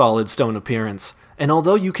 betraying its solid stone appearance. And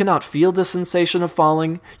although you cannot feel the sensation of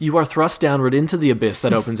falling, you are thrust downward into the abyss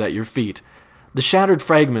that opens at your feet. The shattered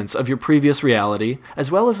fragments of your previous reality, as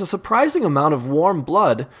well as a surprising amount of warm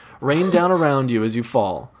blood, rain down around you as you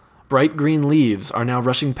fall. Bright green leaves are now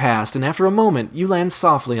rushing past, and after a moment, you land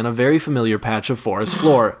softly on a very familiar patch of forest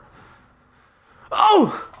floor.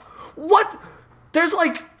 Oh! What? There's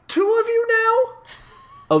like 2 of you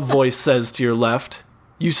now? A voice says to your left.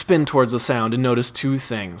 You spin towards the sound and notice 2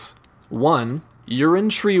 things. 1, you're in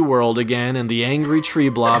tree world again, and the angry tree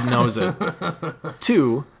blob knows it.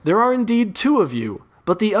 2, there are indeed 2 of you,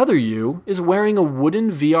 but the other you is wearing a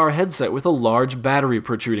wooden VR headset with a large battery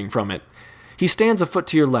protruding from it. He stands a foot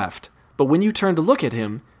to your left, but when you turn to look at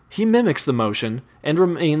him, he mimics the motion and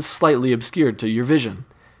remains slightly obscured to your vision.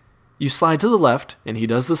 You slide to the left, and he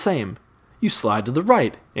does the same. You slide to the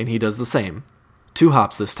right, and he does the same. 2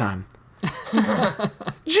 hops this time.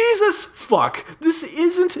 Jesus fuck! This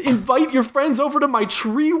isn't invite your friends over to my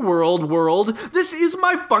tree world. This is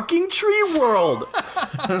my fucking tree world!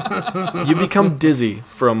 You become dizzy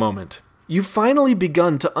for a moment. You've finally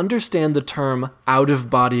begun to understand the term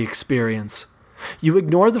out-of-body experience. You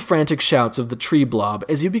ignore the frantic shouts of the tree blob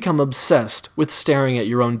as you become obsessed with staring at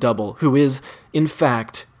your own double, who is, in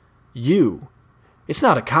fact, you. It's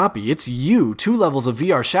not a copy, it's you, 2 levels of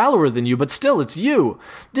VR shallower than you, but still, it's you.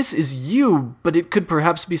 This is you, but it could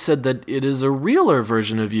perhaps be said that it is a realer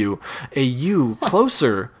version of you, a you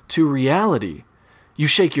closer to reality. You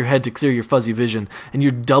shake your head to clear your fuzzy vision, and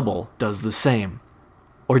your double does the same.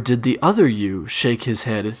 Or did the other you shake his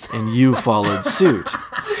head and you followed suit?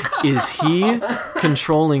 Is he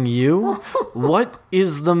controlling you? What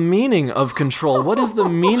is the meaning of control? What is the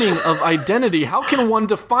meaning of identity? How can one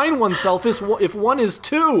define oneself if one is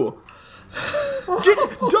 2?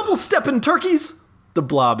 Double stepping turkeys! The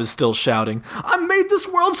blob is still shouting. I made this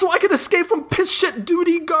world so I could escape from piss shit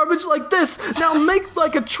duty garbage like this. Now make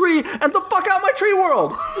like a tree and the fuck out my tree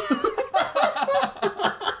world!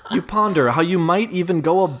 You ponder how you might even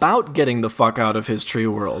go about getting the fuck out of his tree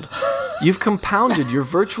world. You've compounded your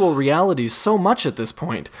virtual reality so much at this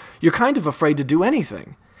point, you're kind of afraid to do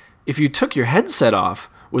anything. If you took your headset off,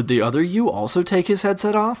 would the other you also take his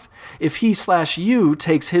headset off? If he/you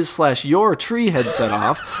takes his/your tree headset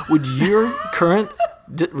off, would your current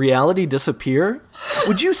reality disappear?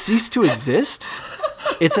 Would you cease to exist?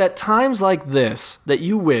 It's at times like this that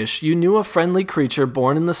you wish you knew a friendly creature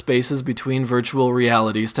born in the spaces between virtual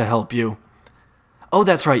realities to help you. Oh,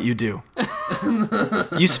 that's right, you do.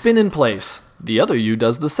 You spin in place. The other you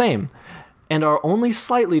does the same, and are only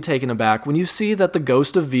slightly taken aback when you see that the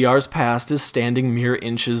ghost of VR's past is standing mere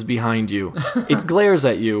inches behind you. It glares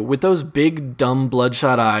at you with those big, dumb,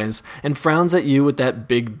 bloodshot eyes, and frowns at you with that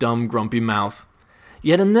big, dumb, grumpy mouth.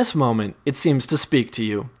 Yet in this moment, it seems to speak to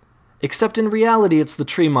you. Except in reality, it's the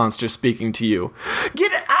tree monster speaking to you.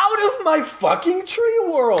 Get out of my fucking tree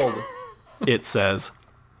world, it says.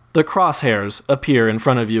 The crosshairs appear in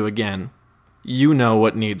front of you again. You know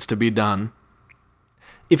what needs to be done.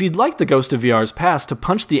 If you'd like the Ghost of VR's past to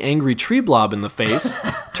punch the angry tree blob in the face,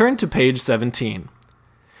 turn to page 17.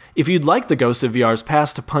 If you'd like the Ghost of VR's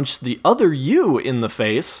past to punch the other you in the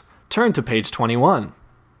face, turn to page 21.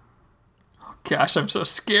 Gosh, I'm so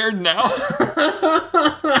scared now.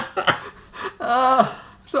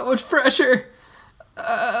 So much pressure.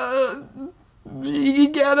 You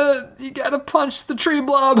gotta punch the tree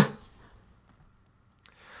blob.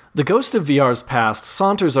 The Ghost of VR's past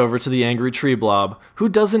saunters over to the angry tree blob, who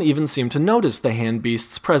doesn't even seem to notice the hand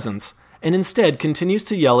beast's presence, and instead continues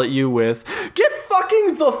to yell at you with, "Get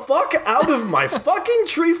fucking the fuck out of my fucking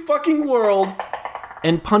tree fucking world!"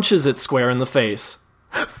 and punches it square in the face.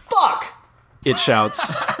 "Fuck!" it shouts,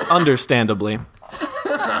 understandably.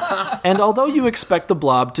 And although you expect the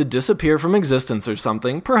blob to disappear from existence or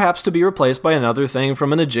something, perhaps to be replaced by another thing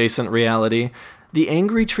from an adjacent reality, the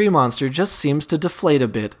angry tree monster just seems to deflate a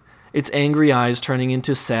bit, its angry eyes turning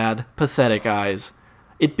into sad, pathetic eyes.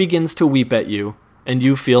 It begins to weep at you, and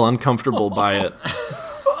you feel uncomfortable by it.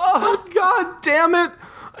 Oh, god damn it!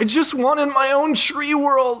 I just wanted my own tree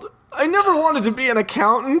world. I never wanted to be an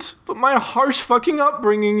accountant, but my harsh fucking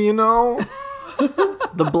upbringing, you know?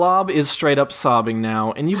 The blob is straight up sobbing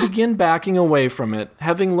now, and you begin backing away from it,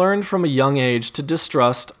 having learned from a young age to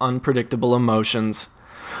distrust unpredictable emotions.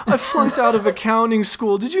 I flunked out of accounting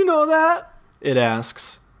school, did you know that? It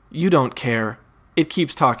asks. You don't care. It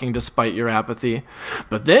keeps talking despite your apathy.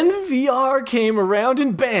 But then VR came around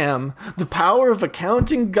and bam! The power of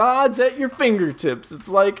accounting gods at your fingertips. It's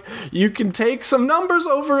like you can take some numbers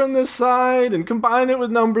over on this side and combine it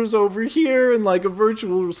with numbers over here in like a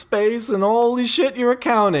virtual space, and holy shit, you're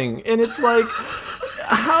accounting. And it's like,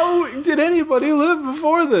 how did anybody live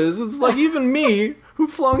before this? It's like even me, who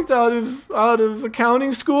flunked out of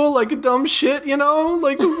accounting school like a dumb shit, you know?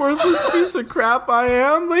 Like the worthless piece of crap I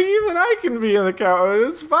am. Like even I can be an accountant.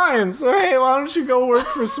 It's fine. So hey, why don't you go work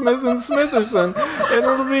for Smith & Smitherson? And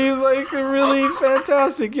it'll be like really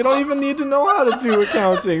fantastic. You don't even need to know how to do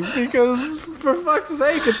accounting because for fuck's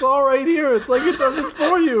sake, it's all right here. It's like it does it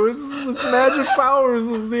for you. It's magic powers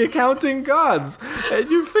of the accounting gods at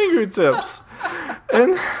your fingertips.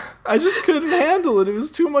 And I just couldn't handle it. It was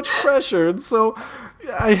too much pressure. And so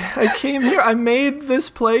I came here, I made this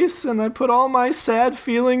place, and I put all my sad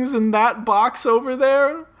feelings in that box over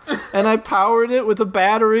there, and I powered it with a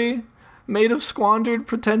battery made of squandered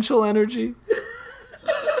potential energy.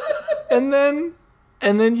 And then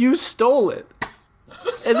you stole it.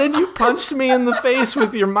 And then you punched me in the face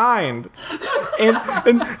with your mind. And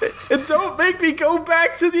don't make me go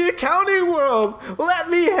back to the accounting world. Let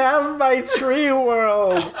me have my tree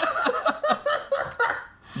world.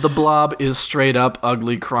 The blob is straight up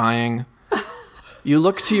ugly crying. You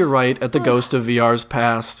look to your right at the Ghost of VR's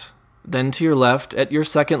past, then to your left at your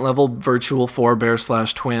second level virtual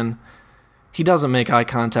forebear/twin. He doesn't make eye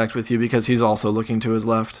contact with you because he's also looking to his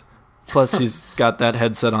left. Plus he's got that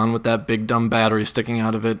headset on with that big dumb battery sticking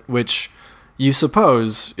out of it, which you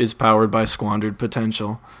suppose is powered by squandered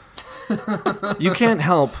potential. You can't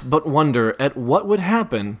help but wonder at what would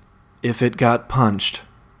happen if it got punched.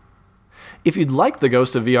 If you'd like the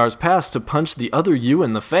Ghost of VR's past to punch the other you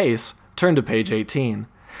in the face, turn to page 18.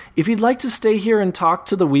 If you'd like to stay here and talk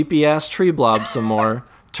to the weepy-ass tree blob some more,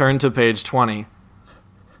 turn to page 20.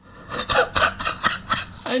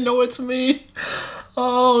 I know it's me.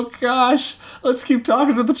 Oh, gosh. Let's keep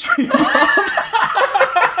talking to the tree blob.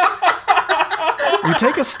 You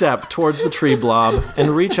take a step towards the tree blob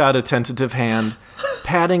and reach out a tentative hand,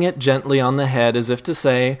 patting it gently on the head as if to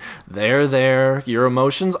say, there, your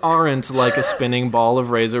emotions aren't like a spinning ball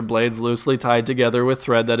of razor blades loosely tied together with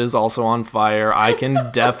thread that is also on fire. I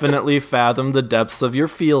can definitely fathom the depths of your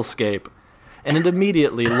feelscape. And it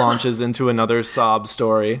immediately launches into another sob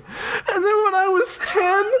story. And then when I was 10,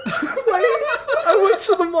 I I went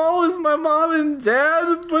to the mall with my mom and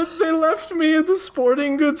dad, but they left me at the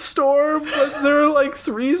sporting goods store. But there are like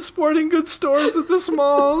 3 sporting goods stores at this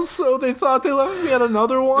mall, so they thought they left me at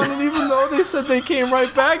another one. And even though they said they came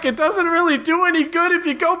right back, it doesn't really do any good if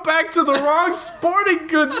you go back to the wrong sporting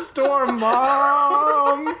goods store,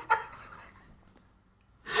 Mom.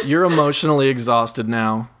 You're emotionally exhausted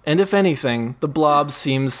now, and if anything, the blob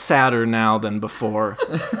seems sadder now than before.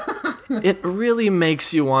 It really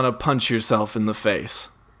makes you want to punch yourself in the face.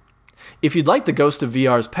 If you'd like the Ghost of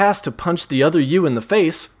VR's past to punch the other you in the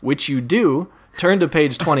face, which you do, turn to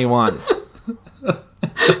page 21.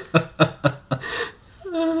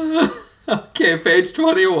 Okay, page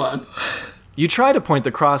 21. You try to point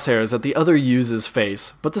the crosshairs at the other you's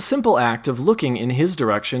face, but the simple act of looking in his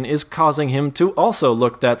direction is causing him to also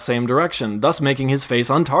look that same direction, thus making his face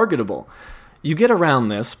untargetable. You get around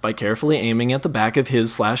this by carefully aiming at the back of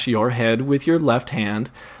his/your head with your left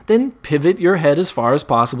hand, then pivot your head as far as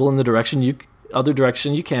possible in the other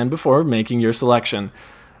direction you can before making your selection.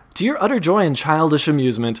 To your utter joy and childish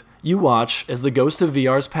amusement, you watch as the Ghost of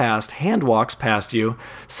VR's past hand walks past you,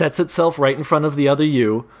 sets itself right in front of the other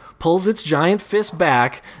you, pulls its giant fist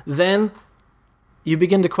back, then you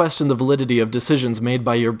begin to question the validity of decisions made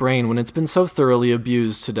by your brain when it's been so thoroughly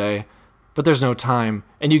abused today. But there's no time,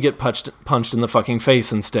 and you get punched in the fucking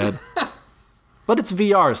face instead. But it's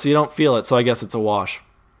VR, so you don't feel it, so I guess it's a wash.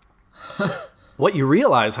 What you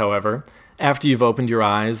realize, however, after you've opened your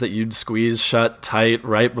eyes that you'd squeezed shut tight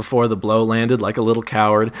right before the blow landed like a little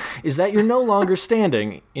coward, is that you're no longer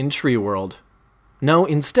standing in Tree World. No,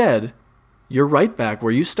 instead, you're right back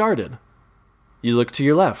where you started. You look to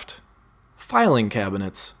your left. Filing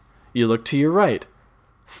cabinets. You look to your right.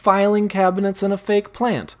 Filing cabinets and a fake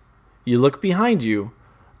plant. You look behind you.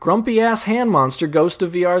 Grumpy-ass hand monster Ghost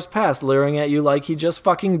of VR's past leering at you like he just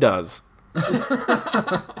fucking does.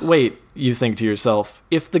 Wait, you think to yourself,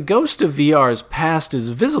 if the Ghost of VR's past is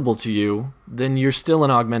visible to you, then you're still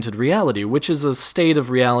in augmented reality, which is a state of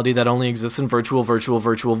reality that only exists in virtual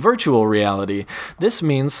reality. This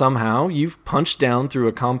means somehow you've punched down through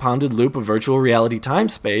a compounded loop of virtual reality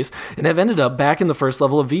time-space and have ended up back in the first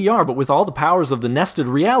level of VR, but with all the powers of the nested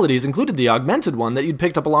realities, included the augmented one that you'd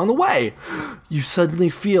picked up along the way. You suddenly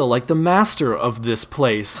feel like the master of this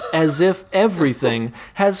place, as if everything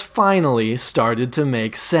has finally started to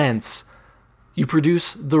make sense. You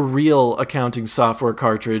produce the real accounting software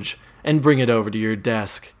cartridge and bring it over to your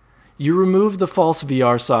desk. You remove the false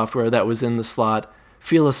VR software that was in the slot,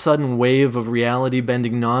 feel a sudden wave of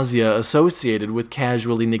reality-bending nausea associated with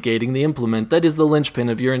casually negating the implement that is the linchpin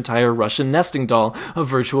of your entire Russian nesting doll of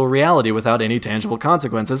virtual reality without any tangible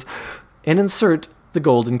consequences, and insert the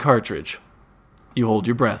golden cartridge. You hold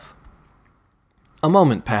your breath. A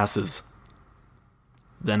moment passes.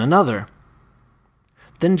 Then another.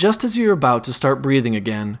 Then just as you're about to start breathing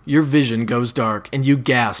again, your vision goes dark and you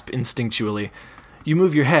gasp instinctually. You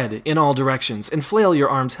move your head in all directions and flail your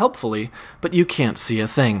arms helpfully, but you can't see a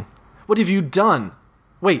thing. What have you done?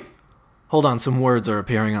 Wait, hold on, some words are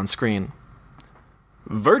appearing on screen.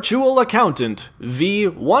 Virtual Accountant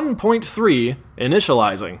V1.3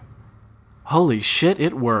 initializing. Holy shit,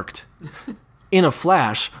 it worked. In a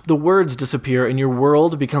flash, the words disappear and your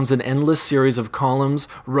world becomes an endless series of columns,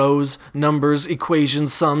 rows, numbers,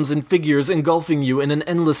 equations, sums, and figures engulfing you in an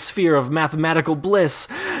endless sphere of mathematical bliss.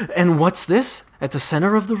 And what's this? At the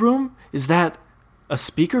center of the room? Is that a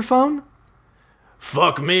speakerphone?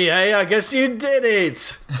 Fuck me, eh? I guess you did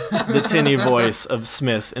it! The tinny voice of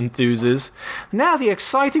Smith enthuses. Now the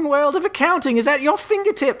exciting world of accounting is at your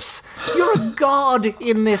fingertips. You're a god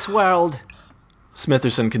in this world.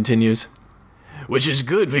 Smitherson continues. Which is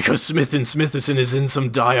good, because Smith & Smitherson is in some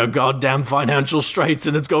dire goddamn financial straits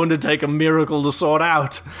and it's going to take a miracle to sort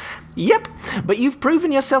out. Yep, but you've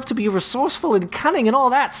proven yourself to be resourceful and cunning and all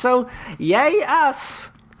that, so yay us.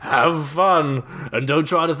 Have fun, and don't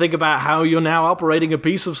try to think about how you're now operating a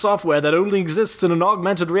piece of software that only exists in an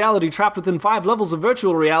augmented reality trapped within 5 levels of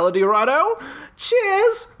virtual reality, righto?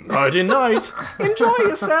 Cheers! Nighty night. Enjoy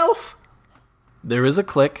yourself. There is a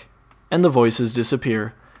click, and the voices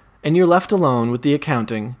disappear. And you're left alone with the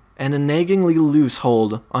accounting and a naggingly loose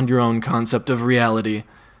hold on your own concept of reality.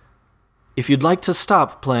 If you'd like to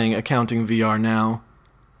stop playing Accounting VR now,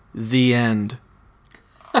 the end.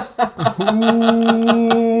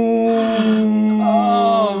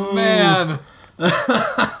 Oh, man.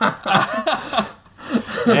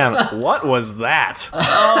 Man, what was that?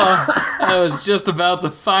 That was just about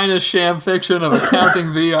the finest sham fiction of Accounting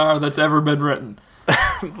VR that's ever been written.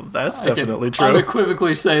 That's definitely I true.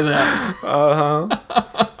 unequivocally say that.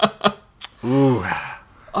 Ooh.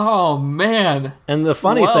 Oh, man. And the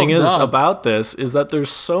funny Well thing is done. about this is that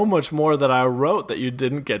there's so much more that I wrote that you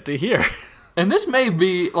didn't get to hear. And this may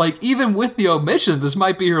be, like, even with the omissions, this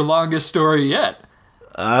might be her longest story yet.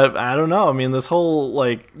 I don't know. I mean, this whole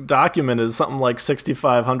like document is something like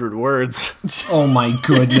 6,500 words. Oh my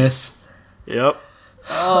goodness. Yep.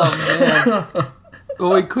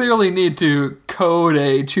 Well, we clearly need to code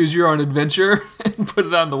a choose your own adventure and put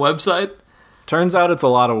it on the website. Turns out it's a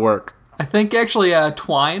lot of work. I think actually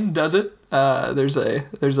Twine does it. There's a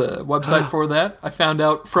website for that. I found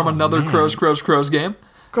out from another Crows game.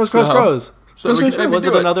 Crows. So we can Was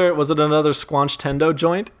do it. Was it another Squanch Tendo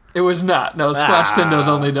joint? It was not. No, Squatch Tendo's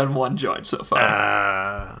only done one joint so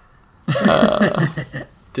far.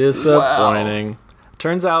 Disappointing.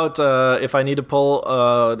 Turns out if I need to pull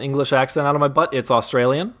an English accent out of my butt, it's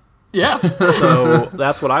Australian. Yeah. So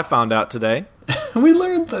that's what I found out today. We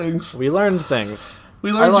learned things. We learned things.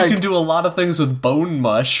 We learned liked- you can do a lot of things with bone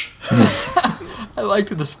mush. I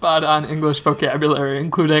liked the spot on English vocabulary,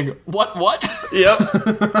 including what? Yep.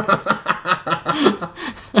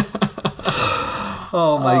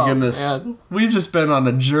 Oh my goodness. man. We've just been on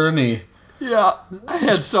a journey. Yeah. I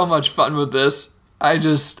had so much fun with this. I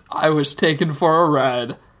was taken for a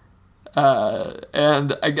ride.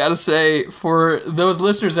 And I gotta say, for those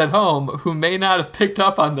listeners at home who may not have picked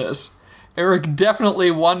up on this, Eric definitely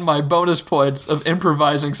won my bonus points of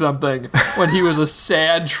improvising something when he was a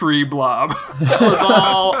sad tree blob. That was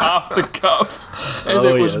all off the cuff. And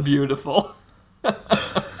it was yes. beautiful.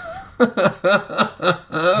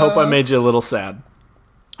 Hope I made you a little sad.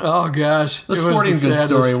 Oh gosh. The sporting goods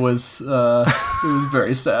story was it was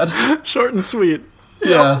very sad. Short and sweet.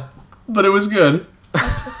 Yeah. But it was good.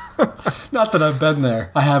 Not that I've been there.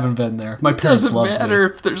 I haven't been there. My parents Doesn't loved matter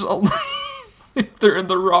me. if there's only if they're in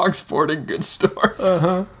the wrong sporting goods store.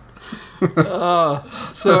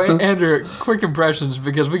 So Andrew, quick impressions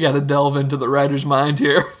because we got to delve into the writer's mind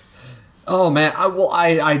here. Oh man, I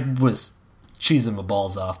was cheesing my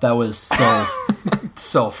balls off. That was so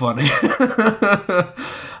so funny.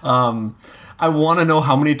 I want to know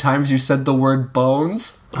how many times you said the word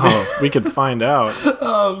bones. Oh, we could find out.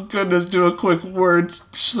 Oh goodness, do a quick word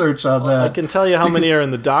search on I that. can tell you how many are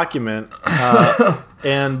in the document.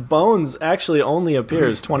 And bones actually only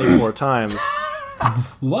appears 24 times.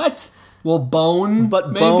 What? Well, bone,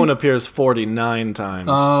 But maybe? bone appears 49 times.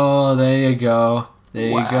 Oh, there you go. There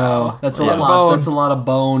you go. That's a Yeah, lot. bone. That's a lot of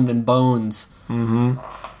bone and bones. Mm-hmm.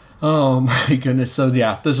 Oh my goodness. So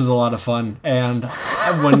yeah, this is a lot of fun. And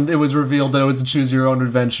when it was revealed that it was a choose your own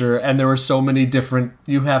adventure, and there were so many different,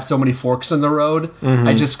 you have so many forks in the road.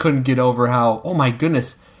 I just couldn't get over how. Oh my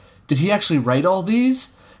goodness, did he actually write all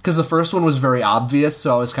these? Because the first one was very obvious,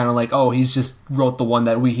 so I was kind of like, oh, he's just wrote the one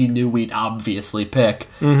that he knew we'd obviously pick.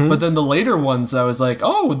 But then the later ones, I was like,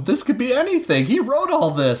 oh, this could be anything. He wrote all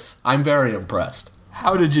this. I'm very impressed.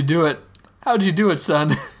 How did you do it? How'd you do it,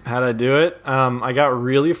 son? How'd I do it? I got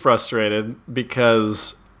really frustrated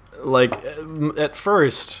because, like, at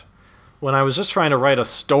first, when I was just trying to write a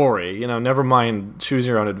story, never mind choose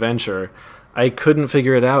your own adventure, I couldn't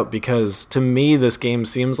figure it out because to me this game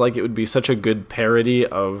seems like it would be such a good parody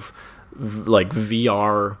of like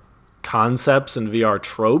VR concepts and VR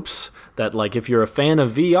tropes that like if you're a fan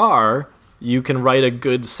of VR, you can write a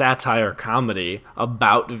good satire comedy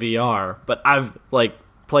about VR. But I've like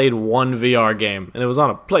played one VR game and it was on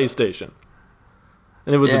a PlayStation.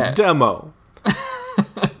 And it was a demo.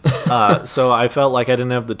 So I felt like I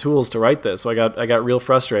didn't have the tools to write this. So I got real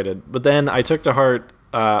frustrated. But then I took to heart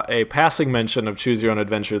a passing mention of Choose Your Own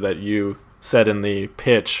Adventure that you said in the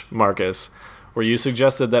pitch, Marcus, where you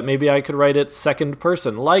suggested that maybe I could write it second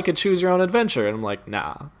person, like a Choose Your Own Adventure. And I'm like,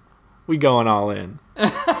 nah, we going all in. You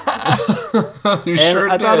And sure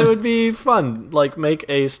I did. thought it would be fun, like make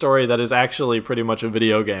a story that is actually pretty much a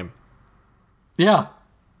video game. Yeah.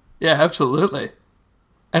 Yeah, absolutely.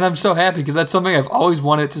 And I'm so happy because that's something I've always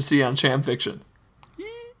wanted to see on Sham Fiction.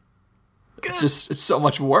 It's so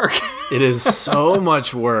much work. It is so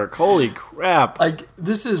much work. Holy crap. Like,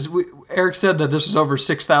 Eric said that this was over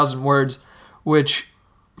 6,000 words, which,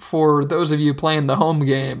 for those of you playing the home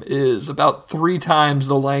game, is about 3 times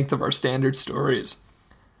the length of our standard stories.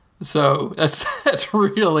 So, that's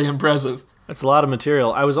really impressive. That's a lot of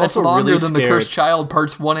material. I was That's also longer really than scared. The Cursed Child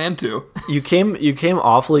parts 1 and 2. You came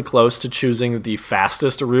awfully close to choosing the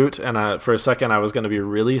fastest route, and for a second I was going to be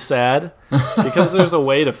really sad because there's a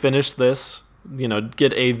way to finish this. Get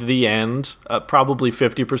the end probably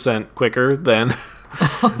 50% quicker than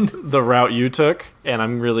the route you took, and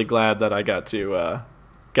I'm really glad that I got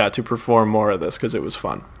to perform more of this because it was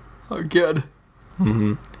fun. Oh, good.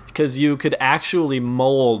 Because you could actually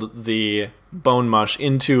mold the bone mush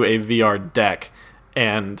into a VR deck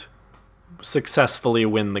and successfully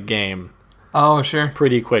win the game Oh, sure.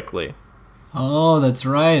 pretty quickly. Oh, that's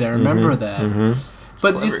right. I remember that.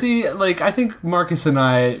 But clever. you see, like, I think Marcus and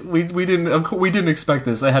I, we didn't expect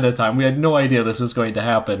this ahead of time. We had no idea this was going to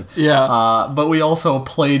happen. Yeah. But we also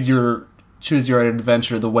played your choose your own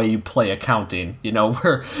adventure the way you play accounting. You know,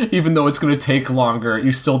 where even though it's going to take longer,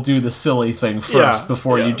 you still do the silly thing first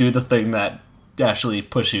before you do the thing that actually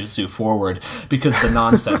pushes you forward. Because the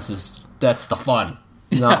nonsense that's the fun.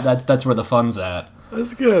 No, that's where the fun's at.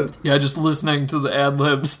 That's good. Yeah, just listening to the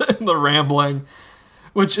ad-libs and the rambling.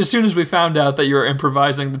 Which, as soon as we found out that you were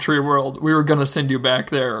improvising the tree world, we were going to send you back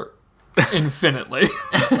there infinitely.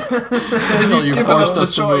 Until you forced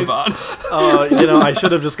us to move on. I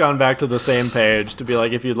should have just gone back to the same page to be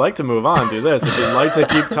like, if you'd like to move on, do this. If you'd like to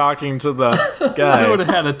keep talking to the guy. We would have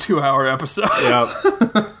had a 2-hour episode.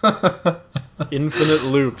 Yep. Infinite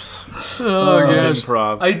loops. Oh, gosh.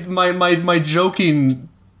 Improv. My joking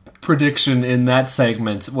prediction in that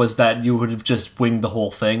segment was that you would have just winged the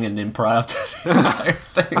whole thing and improv the entire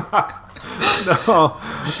thing.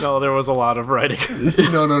 No, there was a lot of writing.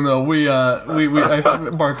 No.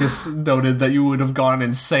 Marcus noted that you would have gone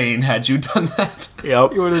insane had you done that.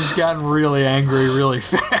 Yep. You would have just gotten really angry really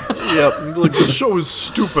fast. Yep. Like, the show is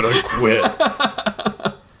stupid. I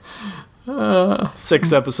quit.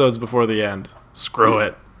 6 episodes before the end. Screw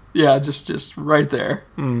it. Yeah, just right there.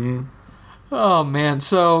 Mm-hmm. Oh, man.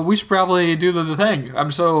 So we should probably do the thing.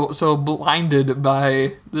 I'm so blinded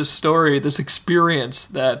by this story, this experience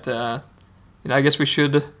that, I guess we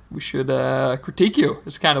should critique you.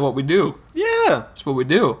 It's kind of what we do. Yeah. It's what we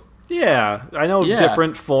do. Yeah. I know Yeah.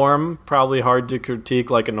 different form, probably hard to critique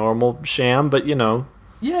like a normal sham, but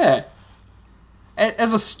Yeah.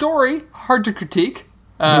 As a story, hard to critique.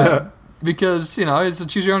 Because, it's a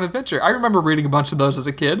choose your own adventure. I remember reading a bunch of those as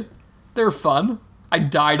a kid. They were fun. I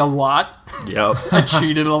died a lot. Yep. I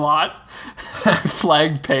cheated a lot. I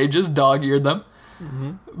flagged pages, dog-eared them.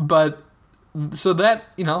 Mm-hmm. But, so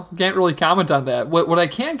that, can't really comment on that. What I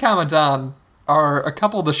can comment on are a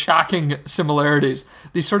couple of the shocking similarities.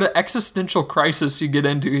 The sort of existential crisis you get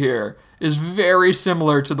into here is very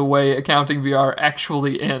similar to the way Accounting VR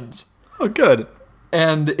actually ends. Oh, good.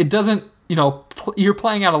 And it doesn't, you're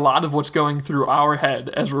playing out a lot of what's going through our head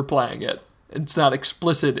as we're playing it. It's not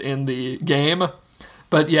explicit in the game.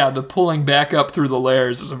 But yeah, the pulling back up through the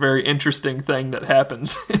layers is a very interesting thing that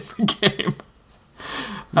happens in the game.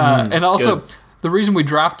 And also, good. The reason we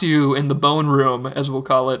dropped you in the bone room, as we'll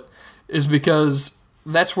call it, is because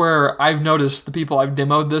that's where I've noticed the people I've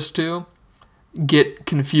demoed this to get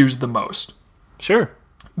confused the most. Sure.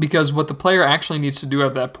 Because what the player actually needs to do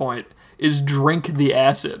at that point is drink the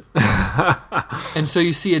acid. And so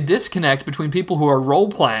you see a disconnect between people who are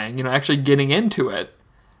role-playing, actually getting into it.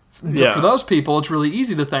 Yeah. For those people, it's really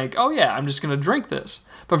easy to think, oh yeah, I'm just going to drink this.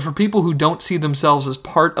 But for people who don't see themselves as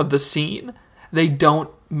part of the scene, they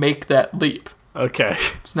don't make that leap. Okay.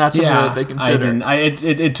 It's not something that they consider.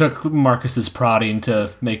 It took Marcus's prodding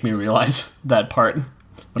to make me realize that part,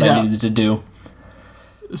 what I needed to do.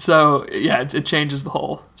 So, yeah, it changes the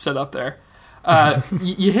whole setup there.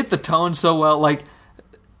 You hit the tone so well, like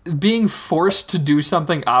being forced to do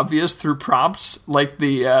something obvious through prompts, like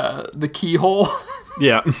the keyhole.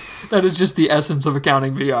 Yeah. That is just the essence of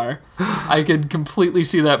Accounting VR. I could completely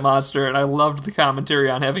see that monster, and I loved the commentary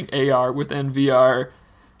on having AR within VR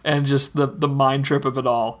and just the mind trip of it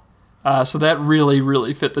all. So that really,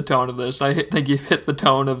 really fit the tone of this. I think you hit the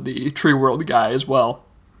tone of the Tree World guy as well.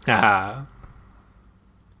 Thank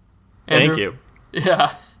Andrew? you.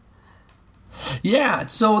 Yeah. Yeah,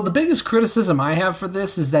 so the biggest criticism I have for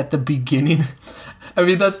this is that the beginning... I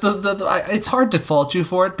mean, that's it's hard to fault you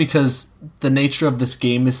for it because the nature of this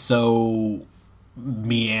game is so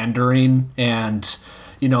meandering and,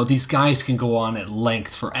 these guys can go on at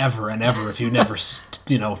length forever and ever if you never,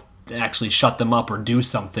 actually shut them up or do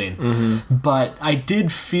something. Mm-hmm. But I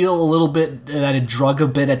did feel a little bit that it drug a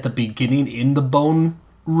bit at the beginning in the bone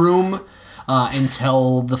room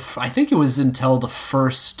until I think it was until the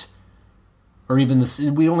first, or even this,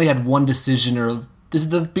 we only had one decision or...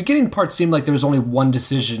 The beginning part seemed like there was only one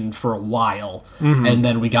decision for a while, and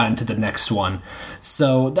then we got into the next one.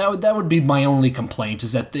 So that would be my only complaint,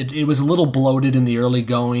 is that it was a little bloated in the early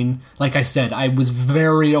going. Like I said, I was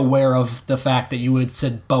very aware of the fact that you had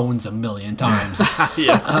said bones a million times.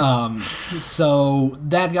 Yes. So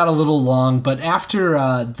that got a little long, but after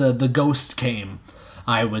the ghost came,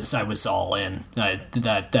 I was all in. I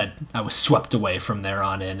was swept away from there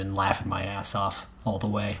on in and laughing my ass off all the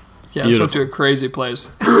way. Yeah, it's went to a crazy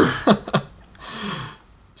place.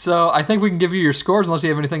 So I think we can give you your scores unless you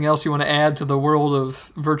have anything else you want to add to the world of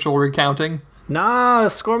virtual recounting. Nah,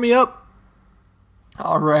 score me up.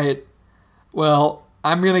 All right. Well,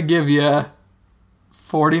 I'm going to give you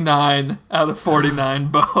 49 out of 49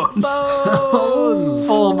 bones.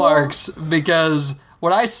 Full marks, because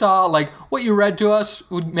what I saw, like, what you read to us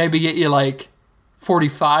would maybe get you, like,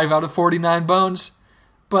 45 out of 49 bones.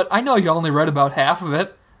 But I know you only read about half of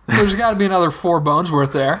it, so there's got to be another 4 bones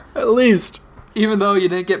worth there. At least. Even though you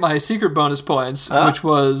didn't get my secret bonus points, which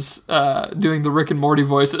was doing the Rick and Morty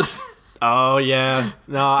voices. Oh, yeah.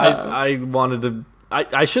 No, I wanted to...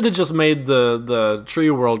 I should have just made the Tree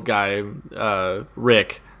World guy,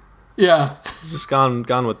 Rick. Yeah. Just gone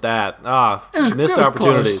with that. Missed it was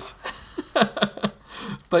opportunities.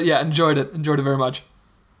 But yeah, enjoyed it. Enjoyed it very much.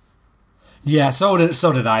 Yeah, so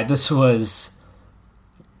did I. This was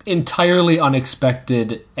entirely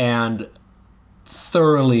unexpected and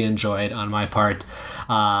thoroughly enjoyed on my part.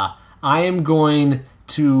 I am going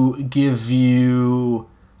to give you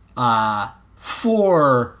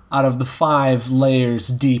 4 out of the 5 layers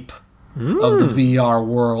deep of the VR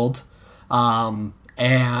world. And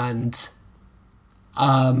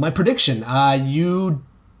my prediction,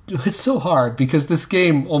 it's so hard because this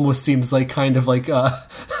game almost seems like kind of like a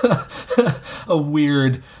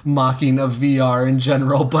weird mocking of VR in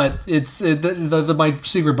general, but my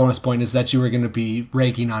secret bonus point is that you were going to be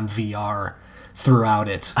ragging on VR throughout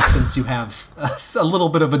it, since you have a little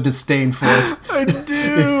bit of a disdain for it. I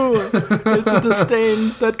do. It's a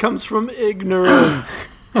disdain that comes from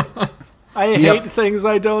ignorance. I hate things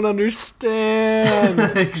I don't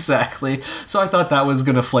understand. Exactly. So I thought that was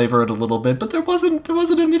going to flavor it a little bit, but there wasn't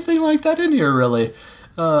anything like that in here, really.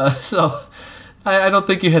 So I don't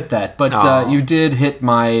think you hit that, but you did hit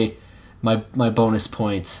my bonus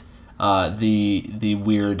points.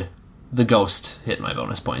 The ghost hit my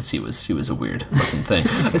bonus points. He was a weird looking thing,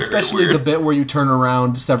 especially the bit where you turn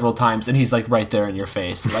around several times and he's like right there in your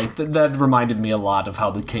face. Like that reminded me a lot of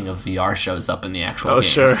how the King of VR shows up in the actual game.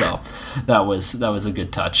 Sure. So that was a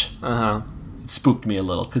good touch. It spooked me a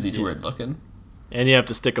little because he's weird looking. And you have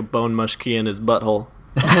to stick a bone mush key in his butthole.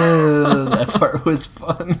 That part was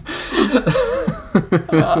fun.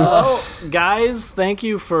 Well, guys, thank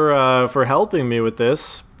you for helping me with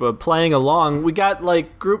this. Playing along, we got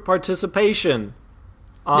like group participation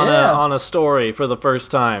on a story for the first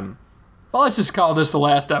time. Well, let's just call this the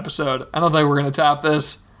last episode. I don't think we're going to top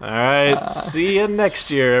this. All right, see you next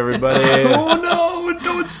year, everybody. Oh no,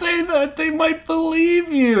 don't say that. They might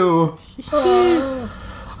believe you.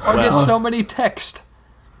 Or get so many texts.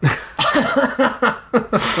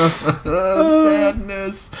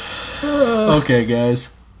 Sadness. Okay,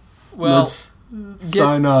 guys. Well, let's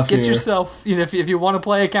sign off Get here. yourself, if you want to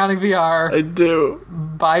play Accounting VR, I do.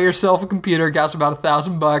 buy yourself a computer. It costs about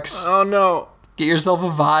 $1,000. Oh no. Get yourself a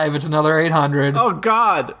Vive. It's another $800. Oh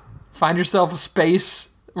God. Find yourself a space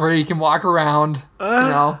where you can walk around.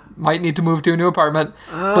 Might need to move to a new apartment.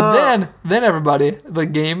 But then everybody, the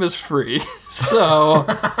game is free. So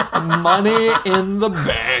money in the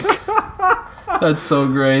bank. That's so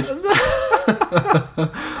great.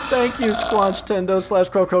 Thank you, Squanch Tendo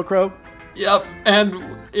 /Crow. Yep. And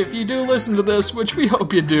if you do listen to this, which we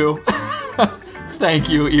hope you do, thank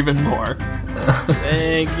you even more.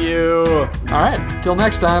 Thank you. All right. Till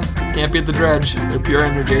next time. Can't beat the dredge. They're pure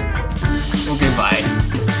energy. Okay, bye.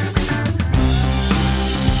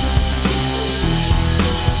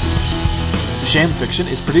 Sham Fiction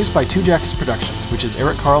is produced by Two Jackets Productions, which is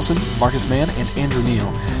Eric Carlson, Marcus Mann, and Andrew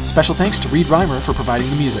Neal. Special thanks to Reed Reimer for providing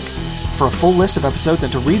the music. For a full list of episodes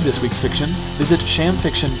and to read this week's fiction, visit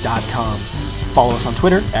shamfiction.com. Follow us on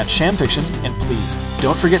Twitter @shamfiction, and please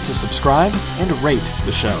don't forget to subscribe and rate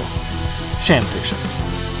the show. Sham Fiction.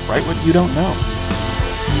 Write what you don't know.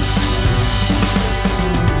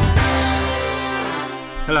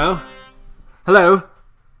 Hello? Hello?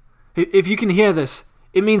 If you can hear this,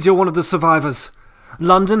 it means you're one of the survivors.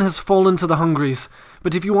 London has fallen to the Hungries,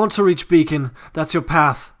 but if you want to reach Beacon, that's your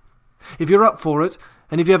path. If you're up for it,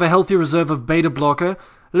 and if you have a healthy reserve of beta blocker,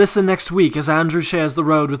 listen next week as Andrew shares the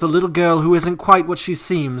road with a little girl who isn't quite what she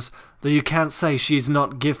seems, though you can't say she's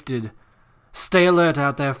not gifted. Stay alert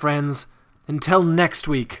out there, friends. Until next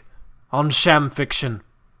week on Sham Fiction.